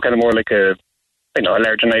knife at home, kind of more like a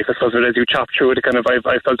larger knife. I suppose as you chop through it, I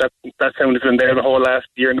felt that sound has been there the whole last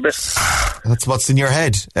year and a bit. That's what's in your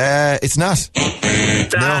head. It's not.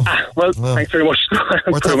 No. Well, thanks very much.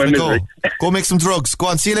 Go make some drugs. Go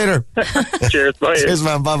on. See you later. Cheers. Bye. Cheers,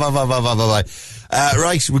 man. Bye.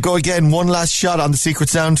 Right, we go again. One last shot on the secret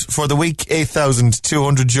sound for the week.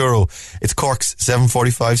 €8,200. It's Cork's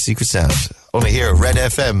 7:45 secret sound. Only here, Red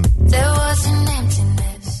FM. There was an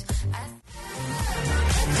emptiness.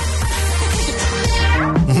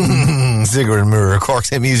 Zigger and Mirror, Cork's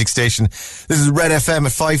hit music station. This is Red FM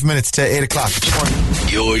at 5 minutes to 8 o'clock.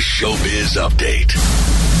 Your showbiz update.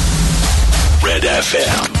 Red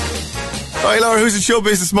FM. Hi, Laura, who's in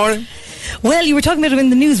showbiz this morning? Well, you were talking about him in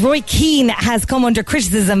the news. Roy Keane has come under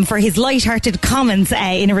criticism for his light-hearted comments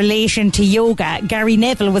in relation to yoga. Gary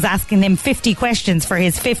Neville was asking him 50 questions for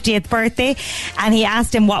his 50th birthday, and he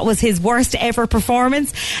asked him what was his worst ever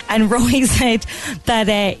performance, and Roy said that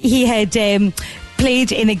he had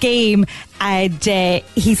played in a game, and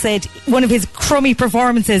he said one of his crummy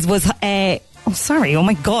performances was oh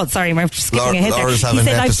my God, sorry, I'm just skipping ahead there. Laura's having an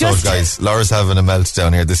episode, guys. Laura's having a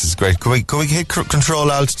meltdown here. This is great. Can we hit Control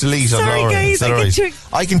Alt Delete on Laura? Guys, is that right?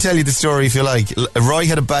 I can tell you the story if you like. Roy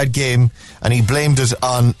had a bad game and he blamed it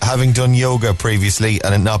on having done yoga previously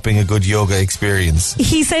and it not being a good yoga experience.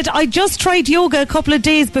 He said, I just tried yoga a couple of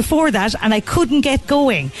days before that and I couldn't get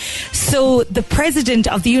going. So the president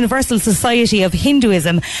of the Universal Society of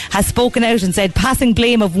Hinduism has spoken out and said passing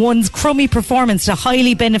blame of one's crummy performance to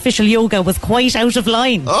highly beneficial yoga was quite out of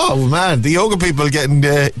line. Oh man, the yoga people getting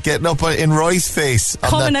up in Roy's face.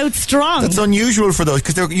 Coming out strong. That's unusual for those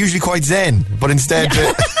because they're usually quite zen, but instead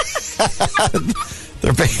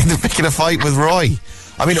they're picking a fight with Roy.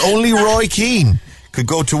 I mean, only Roy Keane could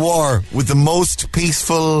go to war with the most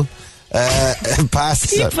peaceful past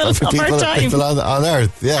people on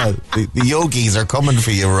earth. Yeah, the yogis are coming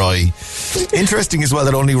for you, Roy. Interesting as well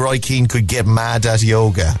that only Roy Keane could get mad at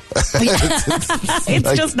yoga.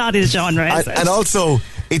 It's just not his genre, is it? And also,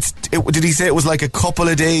 did he say it was like a couple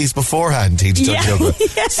of days beforehand he'd done yoga?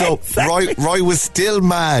 Yeah, so exactly. Roy was still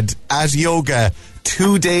mad at yoga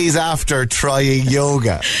 2 days after trying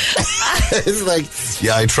yoga. It's like,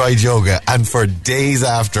 yeah, I tried yoga and for days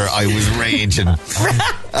after I was raging.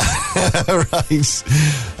 Right.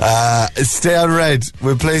 Stay on Red.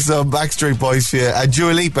 We'll play some Backstreet Boys for you and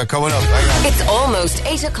Dua Lipa coming up. It's almost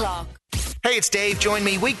 8 o'clock. Hey, it's Dave. Join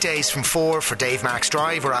me weekdays from 4 for Dave Max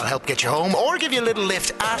Drive, where I'll help get you home or give you a little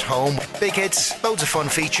lift at home. Big hits, loads of fun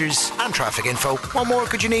features and traffic info. What more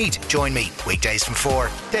could you need? Join me weekdays from 4.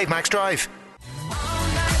 Dave Max Drive.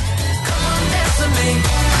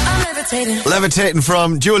 Levitating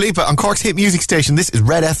from Dua Lipa on Cork's hit music station. This is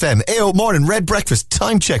Red FM. Ayo, morning, Red Breakfast.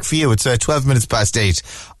 Time check for you. It's 12 minutes past 8.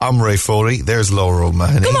 I'm Ray Foley. There's Laura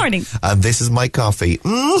O'Mahony. Good morning. And this is my coffee.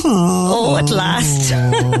 Mm-hmm. Oh, at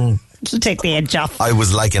last. It'll take the edge off. I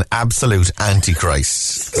was like an absolute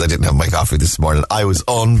antichrist because I didn't have my coffee this morning. I was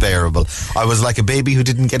unbearable. I was like a baby who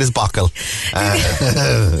didn't get his buckle.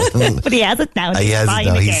 But he has it now. He's fine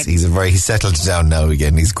again. He's settled down now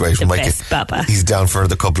again. He's great. The best Papa. He's down for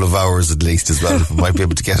the couple of hours at least as well. We might be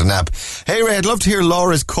able to get a nap. Hey Ray, I'd love to hear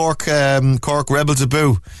Laura's Cork Rebel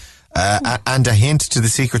Taboo. And a hint to the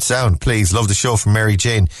secret sound, please. Love the show from Mary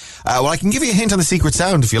Jane. Well, I can give you a hint on the secret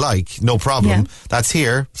sound if you like. No problem. Yeah. That's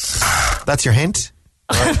here. That's your hint.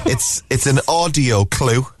 Right? It's an audio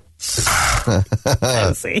clue.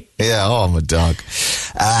 I'll see. Yeah, oh, I'm a dog.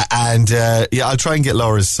 I'll try and get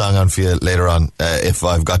Laura's song on for you later on if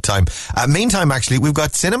I've got time. Meantime, actually, we've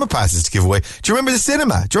got cinema passes to give away. Do you remember the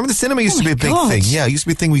cinema? Do you remember the cinema used to be a big thing? Yeah, it used to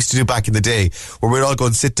be a thing we used to do back in the day where we'd all go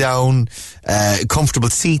and sit down, comfortable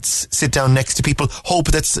seats, sit down next to people,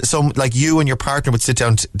 hope that some, like you and your partner would sit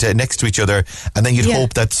down next to each other, and then you'd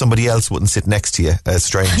hope that somebody else wouldn't sit next to you, a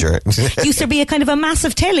stranger. Used to be a kind of a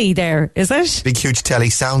massive telly there, is it? Big, huge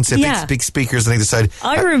telly, sound set, big speakers on either side.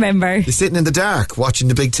 I remember. You're sitting in the dark watching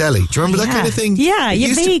the big telly. Do you remember that kind of thing? Yeah,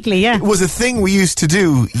 vaguely. It was a thing we used to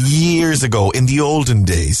do years ago in the olden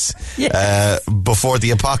days, before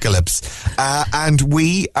the apocalypse. And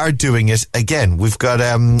we are doing it again. We've got,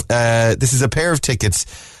 this is a pair of tickets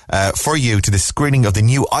for you to the screening of the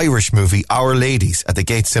new Irish movie Our Ladies at the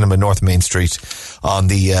Gate Cinema, North Main Street on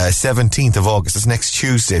the 17th of August. It's next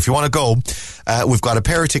Tuesday. If you want to go, we've got a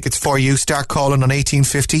pair of tickets for you. Start calling on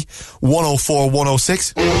 1850 104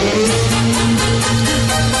 106.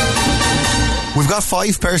 We've got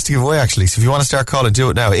 5 pairs to give away, actually, so if you want to start calling, do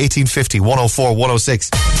it now. 1850 104 106.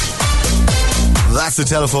 That's the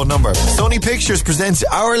telephone number. Sony Pictures presents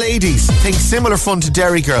Our Ladies. Think similar fun to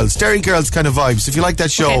Derry Girls. Derry Girls kind of vibes. If you like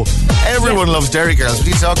that show, everyone loves Derry Girls. What are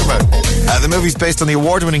you talking about? The movie's based on the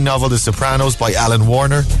award-winning novel The Sopranos by Alan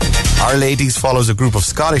Warner. Our Ladies follows a group of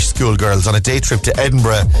Scottish schoolgirls on a day trip to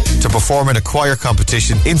Edinburgh to perform in a choir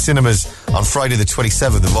competition in cinemas on Friday the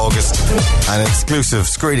 27th of August. An exclusive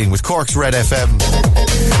screening with Cork's Red FM.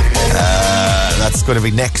 That's going to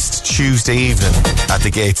be next Tuesday evening at the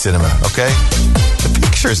Gate Cinema, okay? The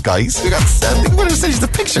pictures, guys. We're going to send you the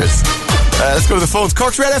pictures. Let's go to the phones.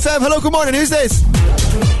 Cork's Red FM. Hello, good morning. Who's this?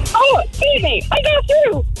 Oh, Amy, I got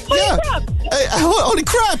through. Holy crap. Hey, holy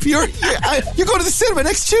crap. You're going to the cinema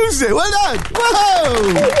next Tuesday. Well done.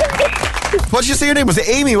 Whoa. What did you say your name was? It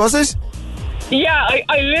Amy, was it? Yeah,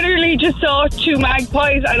 I literally just saw two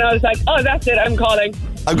magpies and I was like, oh, that's it, I'm calling.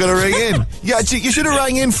 I'm going to ring in. Yeah, you should have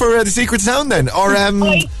rang in for the Secret Sound then. Or I've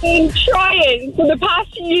been trying for the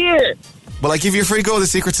past year. Well, I give you a free go of the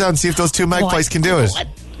Secret Sound, see if those two magpies can do it.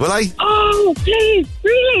 Will I? Oh, please,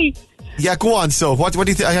 really? Yeah, go on. So, what do you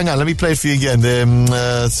think? Hang on, let me play it for you again.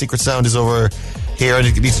 The Secret Sound is over here. I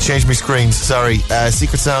need to change my screens. Sorry.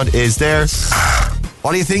 Secret Sound is there.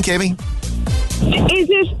 What do you think, Amy? Is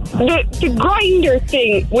it the grinder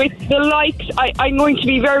thing with the likes? I'm going to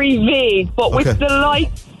be very vague, but with the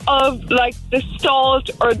likes of like the salt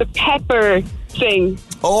or the pepper thing.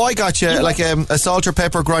 Oh, I got you. Like a salt or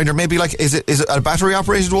pepper grinder. Maybe like is it a battery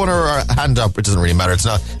operated one or a hand up? It doesn't really matter. It's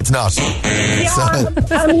not.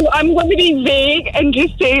 Yeah, I'm going to be vague and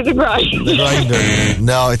just say the grinder. The grinder.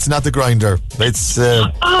 No, it's not the grinder. It's.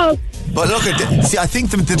 But look, I think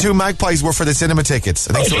the two magpies were for the cinema tickets.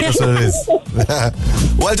 I think that's what it is.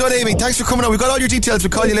 Well done, Amy. Thanks for coming on. We've got all your details.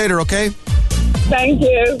 We'll call you later, okay? Thank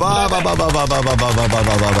you. Bye.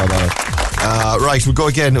 Right, we'll go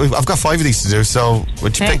again. I've got 5 of these to do, so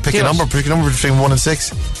would you pick a number? Pick a number between 1 and 6.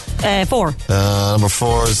 4. Number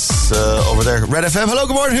 4 is over there. Red FM. Hello,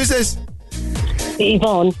 good morning. Who's this?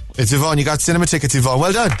 Yvonne. It's Yvonne. You got cinema tickets, Yvonne.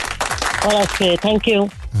 Well done. Well, that's great. Thank you.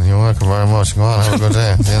 You're welcome very much. Go on, have a good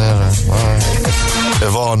day. See you later. Bye.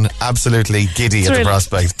 Yvonne, absolutely giddy at the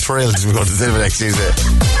prospect. Thrilled to go to the cinema next Tuesday.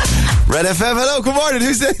 Red FM, hello, good morning.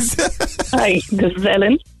 Who's this? Hi, this is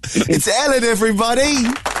Ellen. It's Ellen, everybody.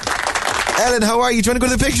 Ellen, how are you? Do you want to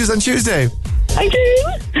go to the pictures on Tuesday? I do.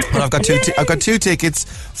 Well, I've got 2 tickets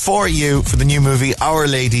for you for the new movie Our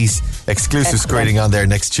Ladies, exclusive screening on there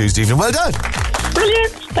next Tuesday evening. Well done.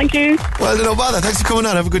 Brilliant. Thank you. Well, no bother. Thanks for coming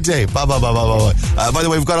on. Have a good day. Bye. By the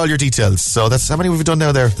way, we've got all your details. So that's how many we've done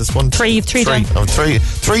now there? This one. 3 done. Oh, 3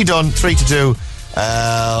 done. 3 to do.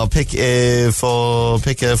 Pick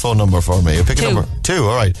a phone number for me. Pick a number. 2.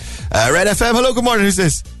 All right. Red FM. Hello. Good morning. Who's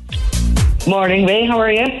this? Morning, Ray. How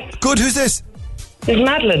are you? Good. Who's this? It's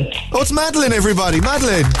Madeline. Oh, it's Madeline, everybody.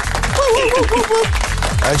 Madeline. Do you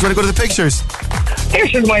want to go to the pictures?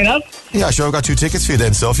 Pictures, why not? Yeah, sure. I've got 2 tickets for you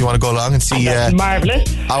then. So if you want to go along and see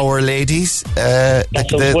marvellous. Our Ladies.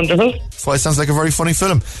 That's wonderful. Well, it sounds like a very funny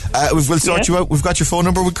film. We'll sort you out. We've got your phone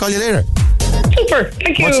number. We'll call you later. Super.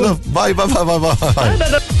 Thank you. Much love. Bye.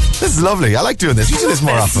 This is lovely. I like doing this. We do this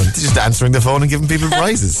more often. Just answering the phone and giving people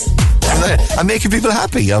prizes. And making people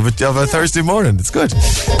happy of a Thursday morning. It's good.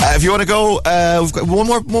 If you want to go, we've got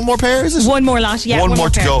one more pair, is it? One more lot, yeah. One more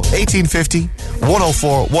to go. 1850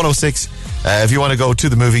 104 106. If you want to go to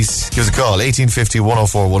the movies, give us a call. 1850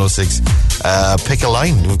 104 106. Pick a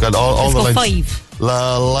line. We've got all the lines. 5.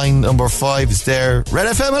 Line number 5 is there. Red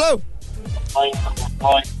FM, hello. Line number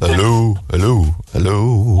 5. Hello.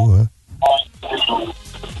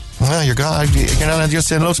 You're not just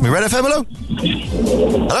saying hello to me. Red FM, hello.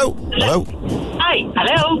 Hello. Hi.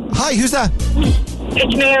 Hello. Hi, who's that?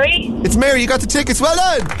 It's Mary. It's Mary. You got the tickets. Well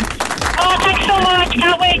done. Oh, thanks so much.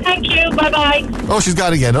 Can't wait. Thank you. Bye. Oh, she's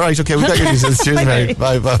gone again. All right, okay. We've got your details. Cheers, Mary.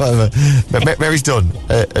 Bye. Mary's done.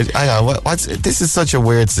 Hang on. This is such a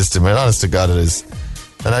weird system. Honest to God, it is.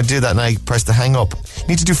 And I do that and I press the hang up. You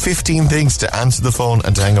need to do 15 things to answer the phone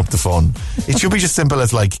and to hang up the phone. It should be just simple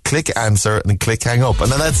as like click answer and then click hang up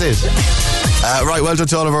and then that's it. Right, well done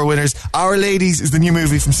to all of our winners. Our Ladies is the new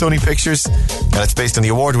movie from Sony Pictures and it's based on the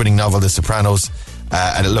award-winning novel The Sopranos.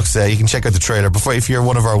 And it looks, you can check out the trailer. If you're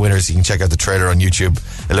one of our winners, you can check out the trailer on YouTube.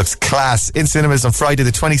 It looks class. In cinemas on Friday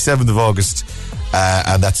the 27th of August.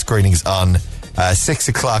 And that screening is on 6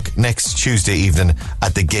 o'clock next Tuesday evening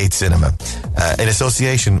at the Gate Cinema in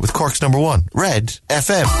association with Cork's number 1 Red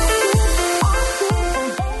FM.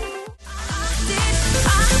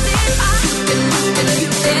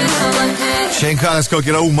 Shane Collins go,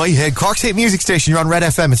 get over my head. Cork's hit music station, you're on Red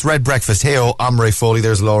FM, it's Red Breakfast. Hey, I'm Ray Foley,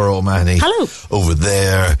 there's Laura O'Mahony. Hello. Over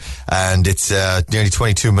there. And it's nearly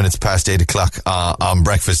 22 minutes past 8 o'clock on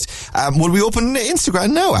breakfast. Will we open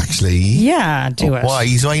Instagram now, actually? Yeah, do it. Why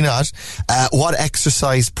not? What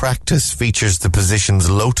exercise practice features the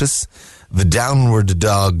positions lotus, the downward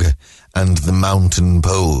dog, and the mountain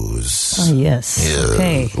pose? Oh, yes. Yeah.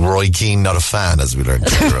 Okay. Roy Keane, not a fan, as we learned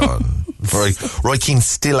later on. Roy Keane's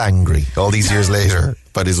still angry all these years later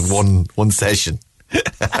about his one session.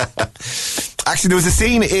 Actually, there was a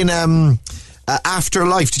scene in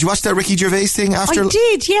Afterlife. Did you watch that Ricky Gervais thing? I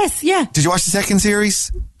did, yes, yeah. Did you watch the second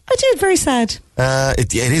series? I did, very sad.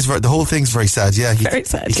 It is. The whole thing's very sad. Yeah, very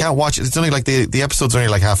sad. You can't watch it. It's only like the episodes are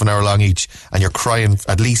only like half an hour long each, and you're crying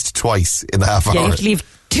at least twice in the half hour. Yeah, you have to leave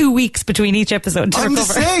 2 weeks between each episode to I'm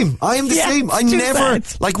recover. I am the same. I never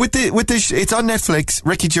like with the it's on Netflix.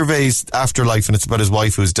 Ricky Gervais Afterlife, and it's about his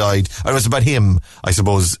wife who's died. Or it's about him, I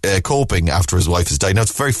suppose, coping after his wife has died. Now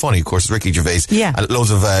it's very funny, of course. Ricky Gervais, and loads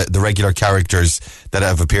of the regular characters that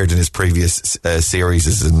have appeared in his previous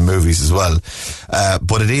series and movies as well.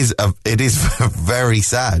 But it is very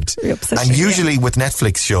sad. Very upsetting, and usually with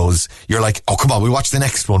Netflix shows, you're like, oh come on, we watch the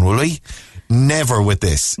next one, will we? Never with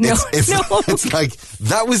this. No, it's like,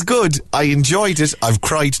 that was good. I enjoyed it. I've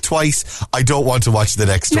cried twice. I don't want to watch the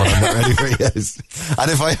next one. I'm not ready for it yet.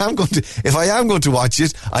 And if I am going to watch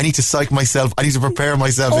it, I need to psych myself. I need to prepare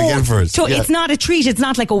myself again for it. So it's not a treat. It's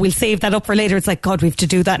not like, we'll save that up for later. It's like, God, we have to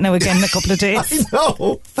do that now again in a couple of days. I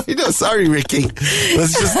know. Sorry, Ricky.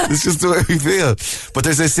 It's just the way we feel. But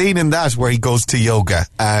there's a scene in that where he goes to yoga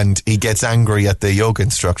and he gets angry at the yoga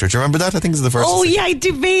instructor. Do you remember that? I think it's the first. Oh, yeah, I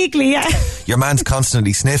do vaguely, yeah. Your man's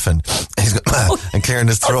constantly sniffing and clearing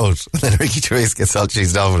his throat. And then Ricky Gervais gets all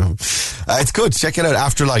cheesed off at him. It's good. Check it out,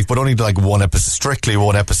 Afterlife, but only like strictly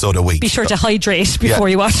one episode a week. Be sure to hydrate before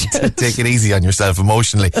you watch it. Take it easy on yourself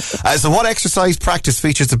emotionally. So what exercise practice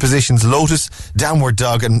features the positions lotus, downward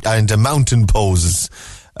dog, and mountain poses?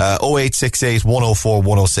 0868 104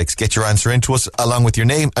 106. Get your answer into us along with your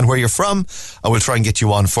name and where you're from, and we'll try and get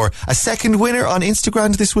you on for a second winner on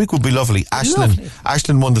Instagram this week. Would be lovely.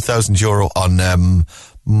 Ashlyn won the €1,000 on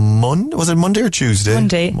Monday. Was it Monday or Tuesday?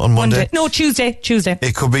 Monday. On Monday? No, Tuesday.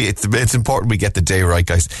 It could be. It's important we get the day right,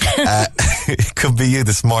 guys. It could be you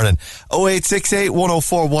this morning. 0868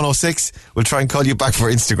 104 106. We'll try and call you back for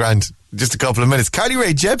Instagram in just a couple of minutes. Carly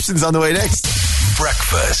Rae Jepsen's on the way next.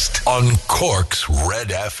 Breakfast on Cork's Red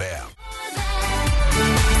FM.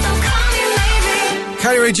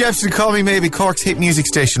 Carly Rae Jepsen, Call Me Maybe, Cork's hit music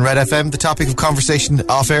station, Red FM. The topic of conversation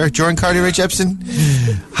off air during Carly Rae Jepsen: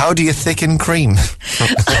 how do you thicken cream?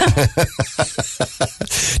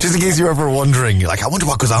 Just in case you're ever wondering, you're like, I wonder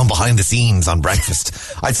what goes on behind the scenes on breakfast.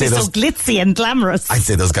 I'd say so glitzy and glamorous. I'd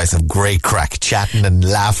say those guys have great crack, chatting and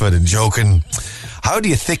laughing and joking. How do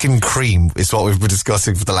you thicken cream is what we've been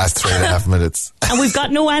discussing for the last 3.5 minutes. And we've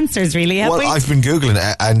got no answers, really, have we? I've been Googling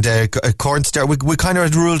it, and cornstarch, we kind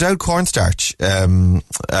of ruled out cornstarch.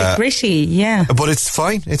 Gritty, yeah. But it's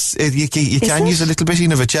fine. You can use a little bit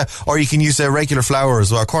of it, yeah. Or you can use regular flour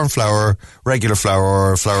as well, corn flour, regular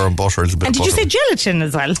flour, or flour and butter. And did you say gelatin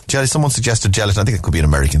as well? Someone suggested gelatin. I think it could be an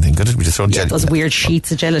American thing, could it? We just throw gelatin. Those weird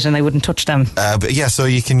sheets of gelatin, I wouldn't touch them. But yeah, so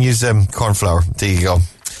you can use corn flour. There you go.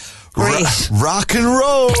 Great. Rock and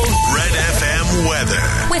roll. Red FM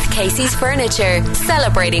weather. With Casey's Furniture,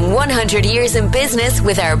 celebrating 100 years in business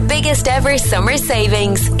with our biggest ever summer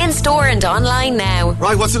savings. In store and online now.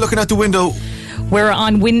 Right, what's it looking out the window? We're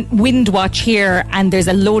on wind watch here, and there's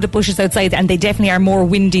a load of bushes outside, and they definitely are more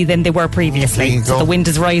windy than they were previously. So the wind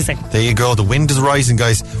is rising. There you go. The wind is rising,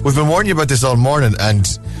 guys. We've been warning you about this all morning, and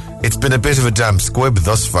it's been a bit of a damp squib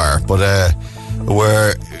thus far, but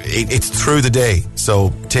it's through the day,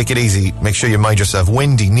 so take it easy. Make sure you mind yourself.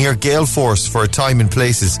 Windy, near gale force for a time in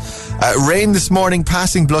places. Rain this morning,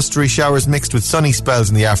 passing blustery showers mixed with sunny spells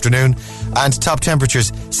in the afternoon, and top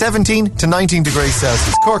temperatures 17 to 19 degrees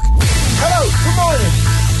Celsius. Cork, hello, good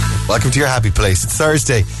morning. Welcome to your happy place. It's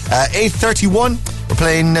Thursday, 8:31. We're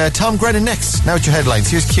playing Tom Grennan next. Now with your headlines.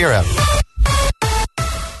 Here's Ciara.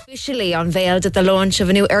 Officially unveiled at the launch of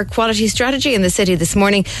a new air quality strategy in the city this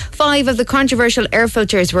morning. 5 of the controversial air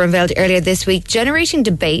filters were unveiled earlier this week, generating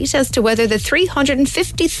debate as to whether the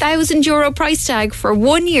 €350,000 price tag for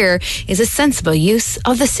 1 year is a sensible use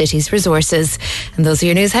of the city's resources. And those are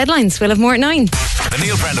your news headlines. We'll have more at 9. The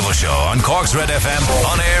Neil Prendeville Show on Cork's Red FM,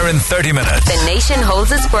 on air in 30 minutes. The nation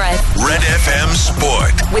holds its breath. Red FM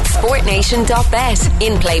Sport. With SportNation.bet.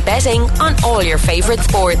 In-play betting on all your favourite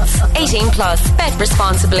sports. 18 plus. Bet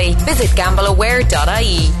responsibly. Visit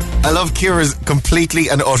gambleaware.ie. I love Ciara's completely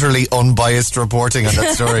and utterly unbiased reporting on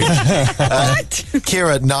that story.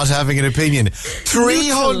 Ciara not having an opinion.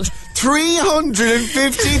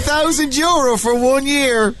 350,000 euro for 1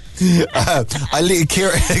 year. Ciara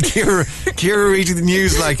reading the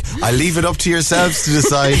news like, I leave it up to yourselves to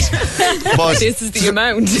decide. But this is the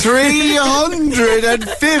amount.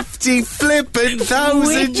 350 flipping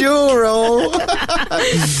thousand euro.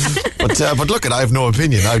 But look, I have no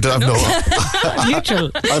opinion. I have no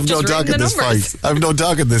neutral. I have no dog in this fight. I have no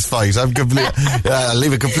dog in this fight. I'll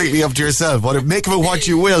leave it completely up to yourself. Make of it what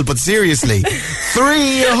you will. But seriously,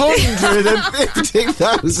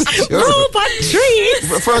 350,000 euro. Robot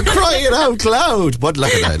trees for crying out loud. But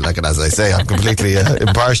look at that, as I say, I'm completely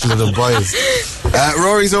impartial and unbiased.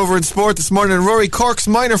 Rory's over in sport this morning. And Rory, Cork's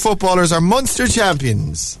minor footballers are Munster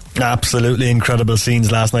champions. Absolutely incredible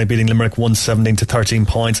scenes last night, beating Limerick 117 to 13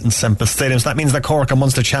 points in Semple Stadium. So that means that Cork are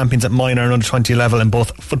Munster champions at minor and under 20 level in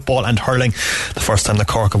both football and hurling. The first time that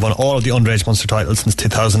Cork have won all of the underage Munster titles since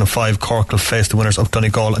 2005. Cork will face the winners of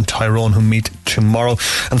Donegal and Tyrone, who meet tomorrow.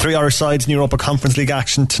 And 3 Irish sides in Europa Conference League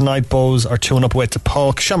action tonight. Bows are 2-up away to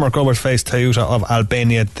Polk. Shamrock Rovers face Toyota of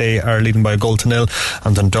Albania. They are leading by a goal to 0.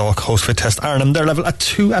 And Dundalk host Vitesse Arnhem. They're level at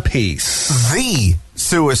 2 apiece. The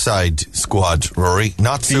Suicide Squad, Rory.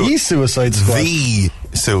 Not the Suicide Squad. The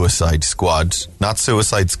Suicide Squad. Not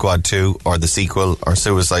Suicide Squad 2 or the sequel or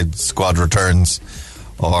Suicide Squad Returns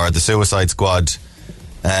or the Suicide Squad.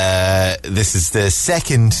 This is the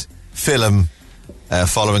second film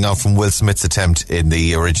following on from Will Smith's attempt in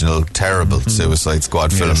the original terrible Suicide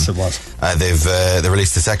Squad film. Yes, it was. They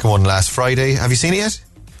released the second one last Friday. Have you seen it yet?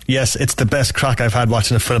 Yes, it's the best crack I've had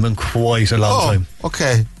watching a film in quite a long time.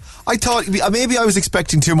 Okay. I thought maybe I was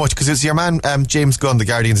expecting too much because it's your man James Gunn, the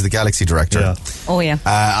Guardians of the Galaxy director. Yeah. Oh yeah. And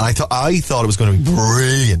I thought it was going to be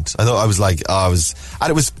brilliant. It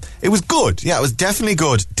was good. Yeah, it was definitely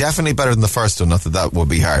good. Definitely better than the first one. Not that would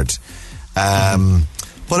be hard. But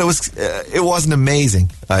it wasn't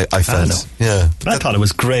amazing. I felt. Yeah. I thought it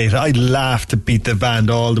was great. I laughed to beat the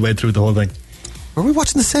band all the way through the whole thing. Were we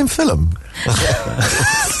watching the same film?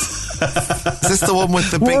 Is this the one with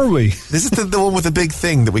the big? Were we? This is the one with the big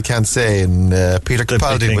thing that we can't say in Peter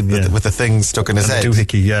Capaldi with the thing stuck in his head.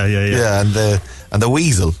 Doohickey, yeah. Yeah, and the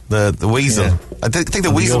weasel, the weasel. Yeah. I think the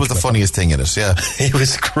weasel was the funniest thing in it. Yeah, he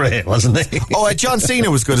was great, wasn't he? Oh, John Cena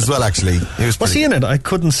was good as well. Actually, was he in it? I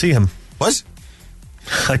couldn't see him. What?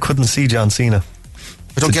 I couldn't see John Cena.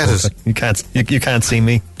 I don't get it. You can't see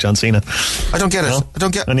me, John Cena. I don't get it. No? I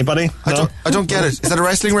don't get anybody. I don't get it. Is that a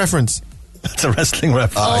wrestling reference? It's a wrestling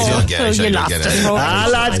reference. I don't get it. You lost us.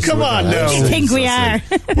 Lads, come on now. What do you think we are?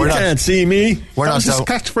 You can't see me. That was his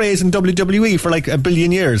catchphrase in WWE for like a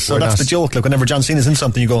billion years. So that's the joke. Like whenever John Cena's in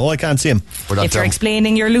something, you go, I can't see him. If you're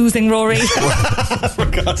explaining, you're losing, Rory. For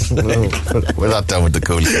God's sake. We're not down with the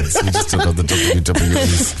cool kids. We just don't know the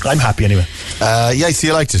WWEs. I'm happy anyway. Yeah, so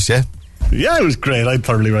you liked it, yeah? Yeah, it was great. I'd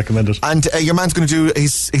thoroughly recommend it. And your man's going to do,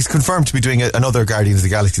 he's confirmed to be doing another Guardians of the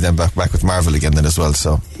Galaxy then back with Marvel again then as well,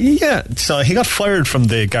 so. Yeah, so he got fired from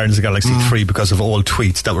the Guardians of the Galaxy 3 because of old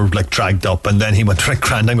tweets that were like dragged up, and then he went, right,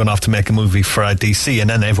 grand, I'm going off to make a movie for DC, and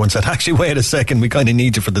then everyone said, actually, wait a second, we kind of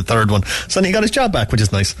need you for the third one. So then he got his job back, which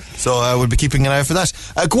is nice. So we'll be keeping an eye out for that.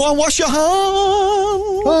 Go on, wash your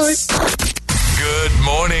hands. Bye. Good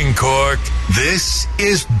morning, Cork. This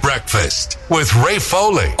is Breakfast with Ray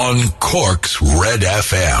Foley on Cork's Red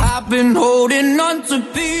FM. I've been holding on to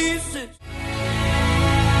pieces.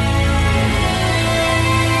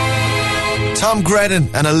 Tom Grennan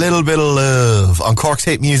and a little bit of love on Cork's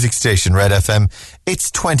hit music station, Red FM. It's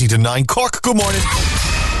 20 to 9. Cork, good morning.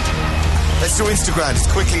 Let's do Instagram as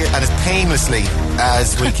quickly and as painlessly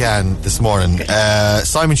as we can this morning.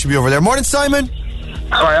 Simon should be over there. Morning, Simon.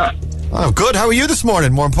 Hiya. Oh, good. How are you this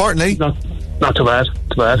morning, more importantly? Not too bad.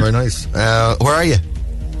 Very nice. Where are you?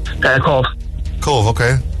 Cove. Cove,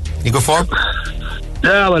 okay. You go for?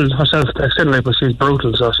 Yeah, well, herself accidentally, but she's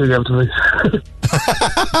brutal, so she'll give it to me.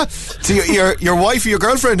 So your wife or your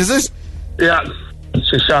girlfriend, is it? Yeah,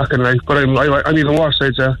 she's shocking, like, but I'm even worse,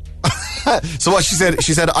 I'd say. So what she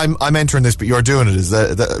said, I'm entering this, but you're doing it, is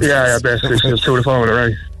that Yeah, basically, she's through the phone with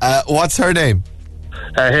it, right? What's her name?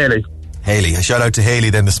 Haley. Haley. A shout out to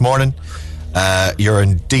Haley then this morning. You're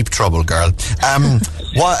in deep trouble, girl.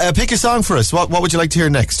 Pick a song for us. What would you like to hear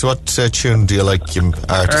next? What tune do you like,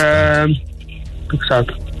 artist? Pick song.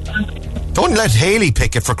 Don't let Haley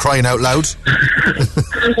pick it, for crying out loud.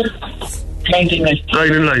 Blinding Lights.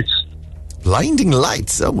 Blinding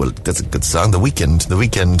Lights. Oh, well, that's a good song. The Weekend.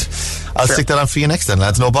 I'll stick that on for you next then,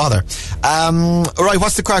 lads. No bother. Right,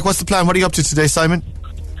 what's the crack? What's the plan? What are you up to today, Simon?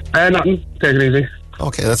 Nothing. Take it easy.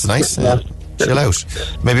 Okay, that's nice. Yeah. Chill out.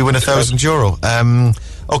 Maybe win €1,000.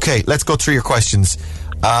 Okay, let's go through your questions.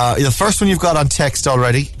 The first one you've got on text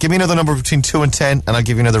already. Give me another number between 2 and 10, and I'll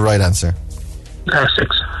give you another right answer.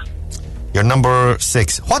 6. You're number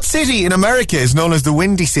 6. What city in America is known as the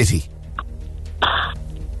Windy City?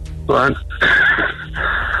 One.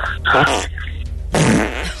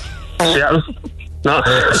 Seattle? No.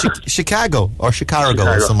 Chicago, or Chicago,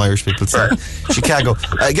 as some Irish people say. Right. Chicago.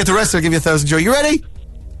 Get the rest, I'll give you €1,000. You ready?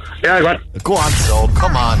 Yeah, go on. Go on, so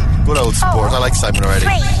come on. Good old sport. I like Simon already.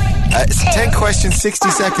 10 questions,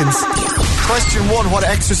 60 seconds. Question 1, what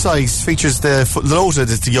exercise features the loaded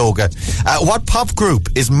is the yoga? What pop group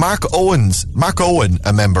is Mark Owen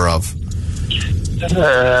a member of?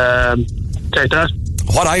 Take that.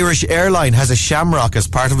 What Irish airline has a shamrock as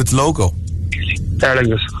part of its logo? Aer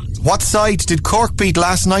Lingus. What side did Cork beat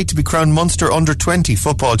last night to be crowned Munster Under-20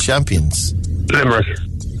 football champions? Limerick.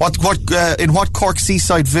 In what Cork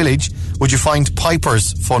seaside village would you find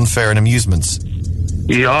Piper's Fun Fair and Amusements?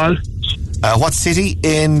 Yall. What city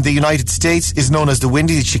in the United States is known as the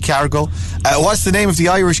Windy? Chicago. What's the name of the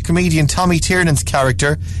Irish comedian Tommy Tiernan's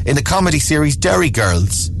character in the comedy series Derry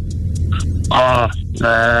Girls?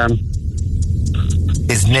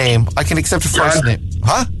 His name. I can accept a first name.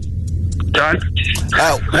 Huh? John.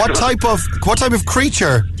 What type of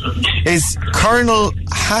creature is Colonel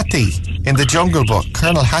Hattie in the Jungle Book?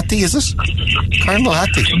 Colonel Hattie, is it? Colonel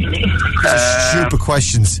Hattie. Stupid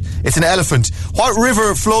questions. It's an elephant. What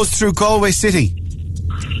river flows through Galway City?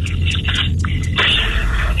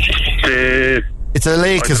 It's a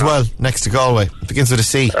lake as well, next to Galway. It begins with a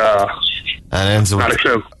C. And ends with... Not a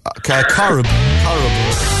clue. Corrib.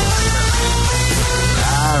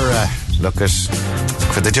 Look at...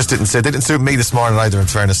 They just didn't suit me this morning either, in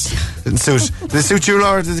fairness. Did they suit you,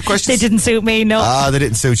 Laura? The questions? They didn't suit me, no. They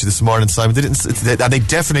didn't suit you this morning, Simon. They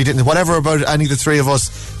definitely didn't. Whatever about any of the three of us,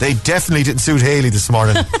 they definitely didn't suit Hayley this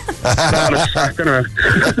morning. She's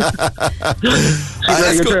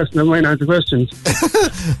very interesting. I might answer questions.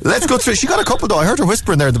 Let's go through. She got a couple though. I heard her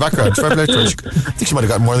whispering there in the background. I think she might have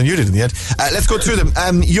gotten more than you did in the end. Let's go through them.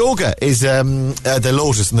 Yoga is the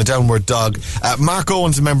lotus and the downward dog. Mark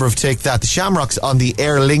Owen's a member of Take That. The Shamrocks on the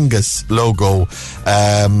Aer Lingus logo.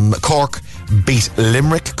 Cork beat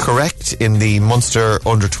Limerick, correct, in the Munster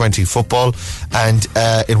Under-20 football. And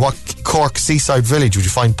in what Cork seaside village would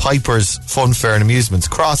you find Piper's Fun Fair and Amusements?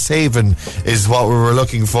 Crosshaven is what we were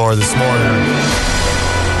looking for this morning.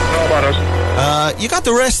 How about us? You got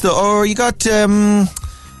the rest though, or you got no,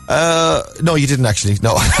 you didn't actually.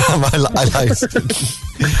 No, I lied.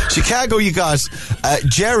 Chicago, you got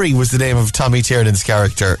Jerry was the name of Tommy Tiernan's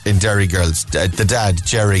character in Derry Girls. The dad,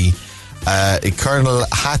 Jerry. Colonel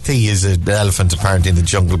Hattie is an elephant apparently in the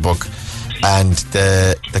Jungle Book, and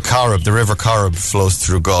the Corrib, the River Corrib, flows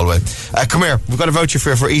through Galway. Come here, we've got a voucher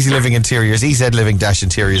for Easy Living Interiors.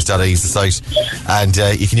 EZLiving-interiors.ie is the site, and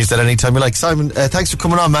you can use that anytime you like. Simon, thanks for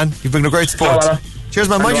coming on, man. You've been a great support. Cheers,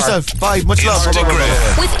 man. Mind yourself. Bye. Much love.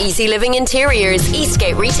 With Easy Living Interiors,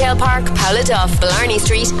 Eastgate Retail Park, Powladuff, Blarney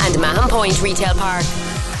Street, and Mahon Point Retail Park.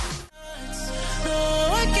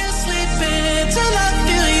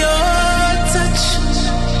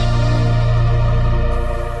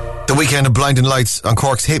 The weekend of Blinding Lights on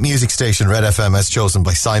Cork's hit music station, Red FM, as chosen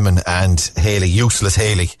by Simon and Hayley. Useless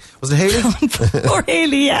Hayley. Was it Hayley? Poor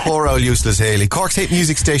Hayley, yeah. Poor old useless Hayley. Cork's hit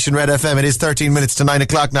music station, Red FM. It is 13 minutes to 9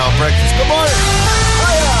 o'clock now. Breakfast. Good morning.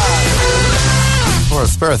 Poor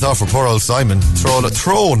spare thought for poor old Simon. Thrown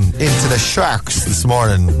into the sharks this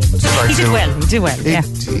morning. He did well, yeah.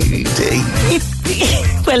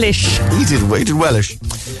 Wellish. He did wellish.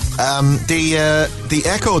 The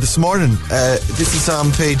Echo this morning, this is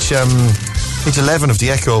on page 11 of the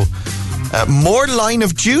Echo. More Line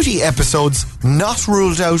of Duty episodes not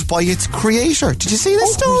ruled out by its creator. Did you see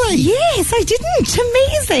this story? Yes, I didn't.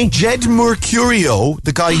 Amazing. Jed Mercurio,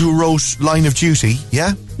 the guy who wrote Line of Duty,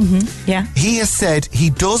 yeah? Mm-hmm, yeah. He has said he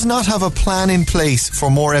does not have a plan in place for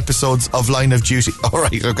more episodes of Line of Duty. All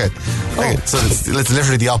right, okay. So it's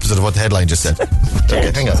literally the opposite of what the headline just said. Okay,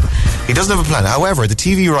 hang on. He doesn't have a plan. However, the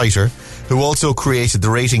TV writer who also created the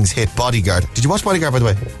ratings hit Bodyguard. Did you watch Bodyguard, by the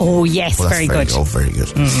way? Oh, yes, very good. Oh, very good.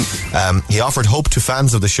 Mm-hmm. He offered hope to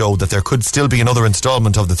fans of the show that there could still be another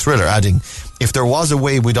installment of the thriller, adding, if there was a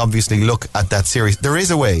way, we'd obviously look at that series. There is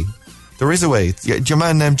a way. There is a way. Your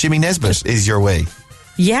man, Jimmy Nesbitt, is your way.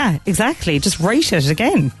 Yeah, exactly. Just write it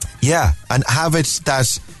again. Yeah, and have it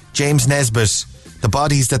that James Nesbitt, the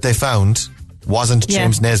bodies that they found, wasn't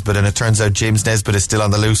James Nesbitt, and it turns out James Nesbitt is still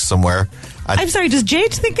on the loose somewhere. I'm sorry, does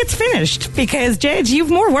Jade think it's finished? Because Jade,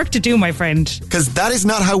 you've more work to do, my friend. Because that is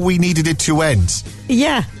not how we needed it to end.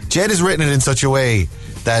 Yeah. Jed has written it in such a way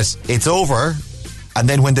that it's over, And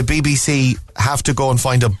then when the BBC have to go and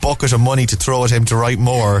find a bucket of money to throw at him to write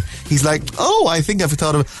more, he's like, "Oh, I think I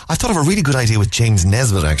thought of a really good idea with James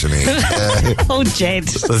Nesbitt, actually." Oh, Jed.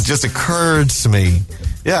 It's just occurred to me.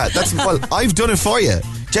 Yeah, I've done it for you.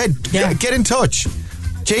 Jed, get in touch.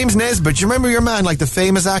 James Nesbitt, do you remember your man, like the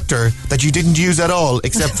famous actor that you didn't use at all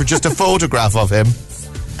except for just a photograph of him?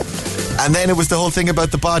 And then it was the whole thing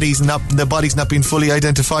about the bodies not being fully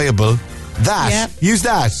identifiable. Use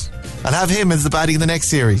that. And have him as the baddie in the next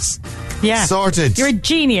series. Yeah. Sorted. You're a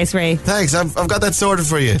genius, Ray. Thanks, I've got that sorted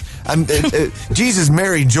for you. And Jesus,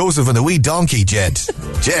 Mary, Joseph and the wee donkey, Jed.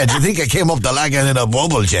 Jed, you think I came up the lagan in a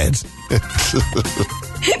bubble, Jed?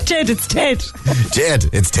 Jed, it's Ted. Jed,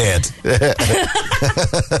 it's Ted.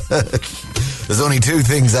 There's only two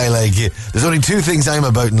things I like. There's only two things I'm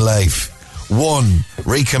about in life. One,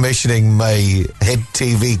 recommissioning my hit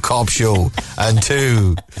TV cop show. And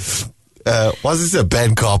two, what's this?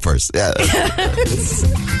 Ben Coppers. Yeah.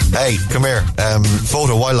 Hey, come here.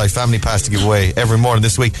 Photo Wildlife Family Pass to give away every morning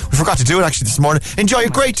this week. We forgot to do it actually this morning. Enjoy a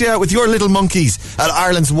great day out with your little monkeys at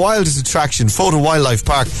Ireland's wildest attraction, Photo Wildlife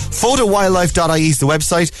Park. PhotoWildlife.ie is the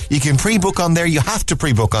website. You can pre-book on there. You have to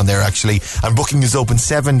pre-book on there actually. And booking is open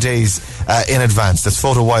 7 days in advance. That's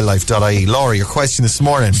PhotoWildlife.ie. Laura, your question this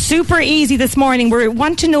morning. Super easy this morning. We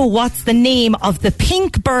want to know what's the name of the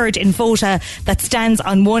pink bird in photo that stands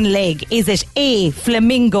on one leg. Is it A,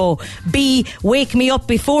 flamingo, B, wake me up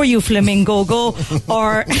before you flamingo go,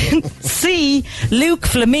 or C, Luke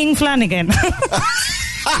Flaming Flanagan?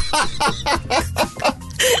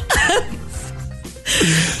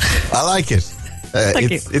 I like it.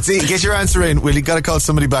 Get your answer in. Well, you got to call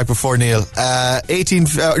somebody back before Neil.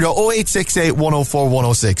 0868 104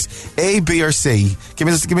 106. A, B, or C. Give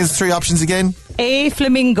me the three options again. A,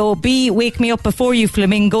 flamingo, B, wake me up before you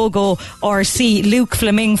flamingo go, or C, Luke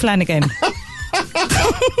Flaming Flanagan.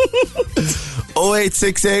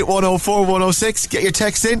 0868 104 106. Get your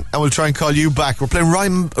text in and we'll try and call you back. We're playing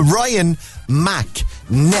Ryan Mack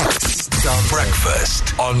next.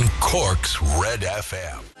 Breakfast on Cork's Red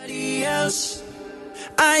FM.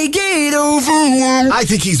 I get overwhelmed. I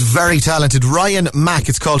think he's very talented. Ryan Mack.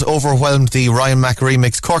 It's called Overwhelmed, the Ryan Mack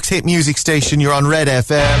remix. Cork's hit music station. You're on Red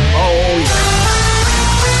FM. Oh, yeah.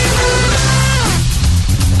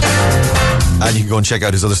 And you can go and check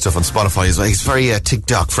out his other stuff on Spotify as well. He's very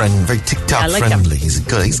TikTok friendly. Him. He's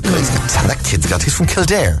good. He's that kid's got. He's from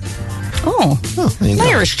Kildare. Oh,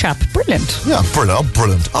 Irish chap. Brilliant. Yeah,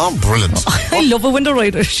 brilliant. I love it when they're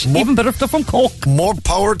Irish. Even better if they're from Cork. More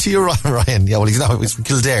power to you, Ryan. Yeah, well, he's not. He's from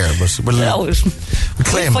Kildare, but we'll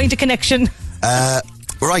claim. Find a connection.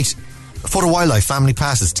 Right. Photo Wildlife Family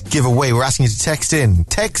Passes to give away. We're asking you to text in.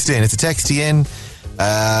 It's a texty in.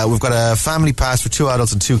 We've got a family pass for 2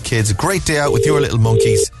 adults and 2 kids. A great day out with your little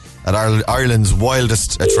monkeys at Ireland's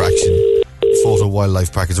wildest attraction, Photo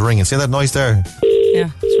Wildlife Park. It's ringing. See that noise there?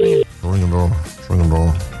 Yeah, it's ringing. Ringing door.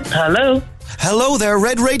 Hello. Hello there,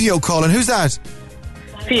 Red Radio calling. Who's that?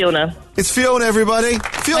 Fiona. It's Fiona, everybody.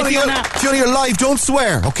 Fiona, you're live. Don't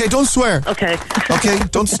swear. Okay, don't swear. Okay. Okay,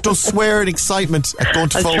 don't swear in excitement at going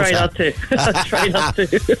to I'll photo. I'll try not to.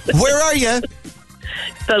 Where are you?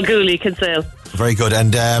 Balgooley, Kinsale. Very good.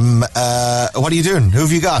 And what are you doing? Who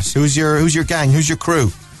have you got? Who's your gang? Who's your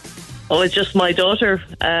crew? Oh, it's just my daughter,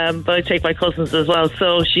 but I take my cousins as well.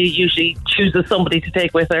 So she usually chooses somebody to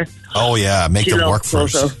take with her. Oh yeah, make them work for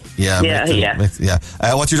us. Yeah.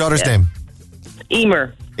 What's your daughter's name?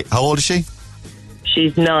 Emer. How old is she?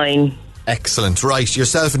 She's 9. Excellent. Right,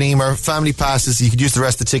 yourself and Emer, family passes. You can use the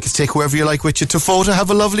rest of the tickets. Take whoever you like with you to photo.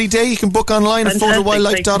 Have a lovely day. You can book online at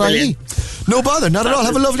photowildlife.ie. No bother, not at all.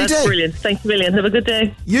 Have a lovely day. Brilliant. Thanks a million. Have a good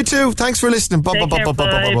day. You too. Thanks for listening. Bye.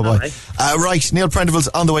 Right, Neil Prendeville's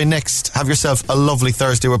on the way next. Have yourself a lovely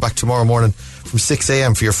Thursday. We're back tomorrow morning from 6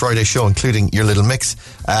 a.m. for your Friday show, including your little mix.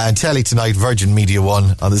 And telly tonight, Virgin Media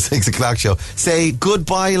 1 on the 6 o'clock show. Say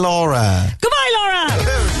goodbye, Laura. Goodbye, Laura.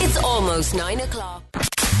 It's almost 9 o'clock.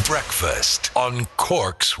 Breakfast on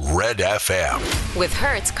Cork's Red FM. With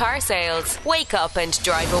Hertz Car Sales. Wake up and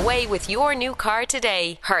drive away with your new car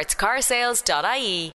today. hertzcarsales.ie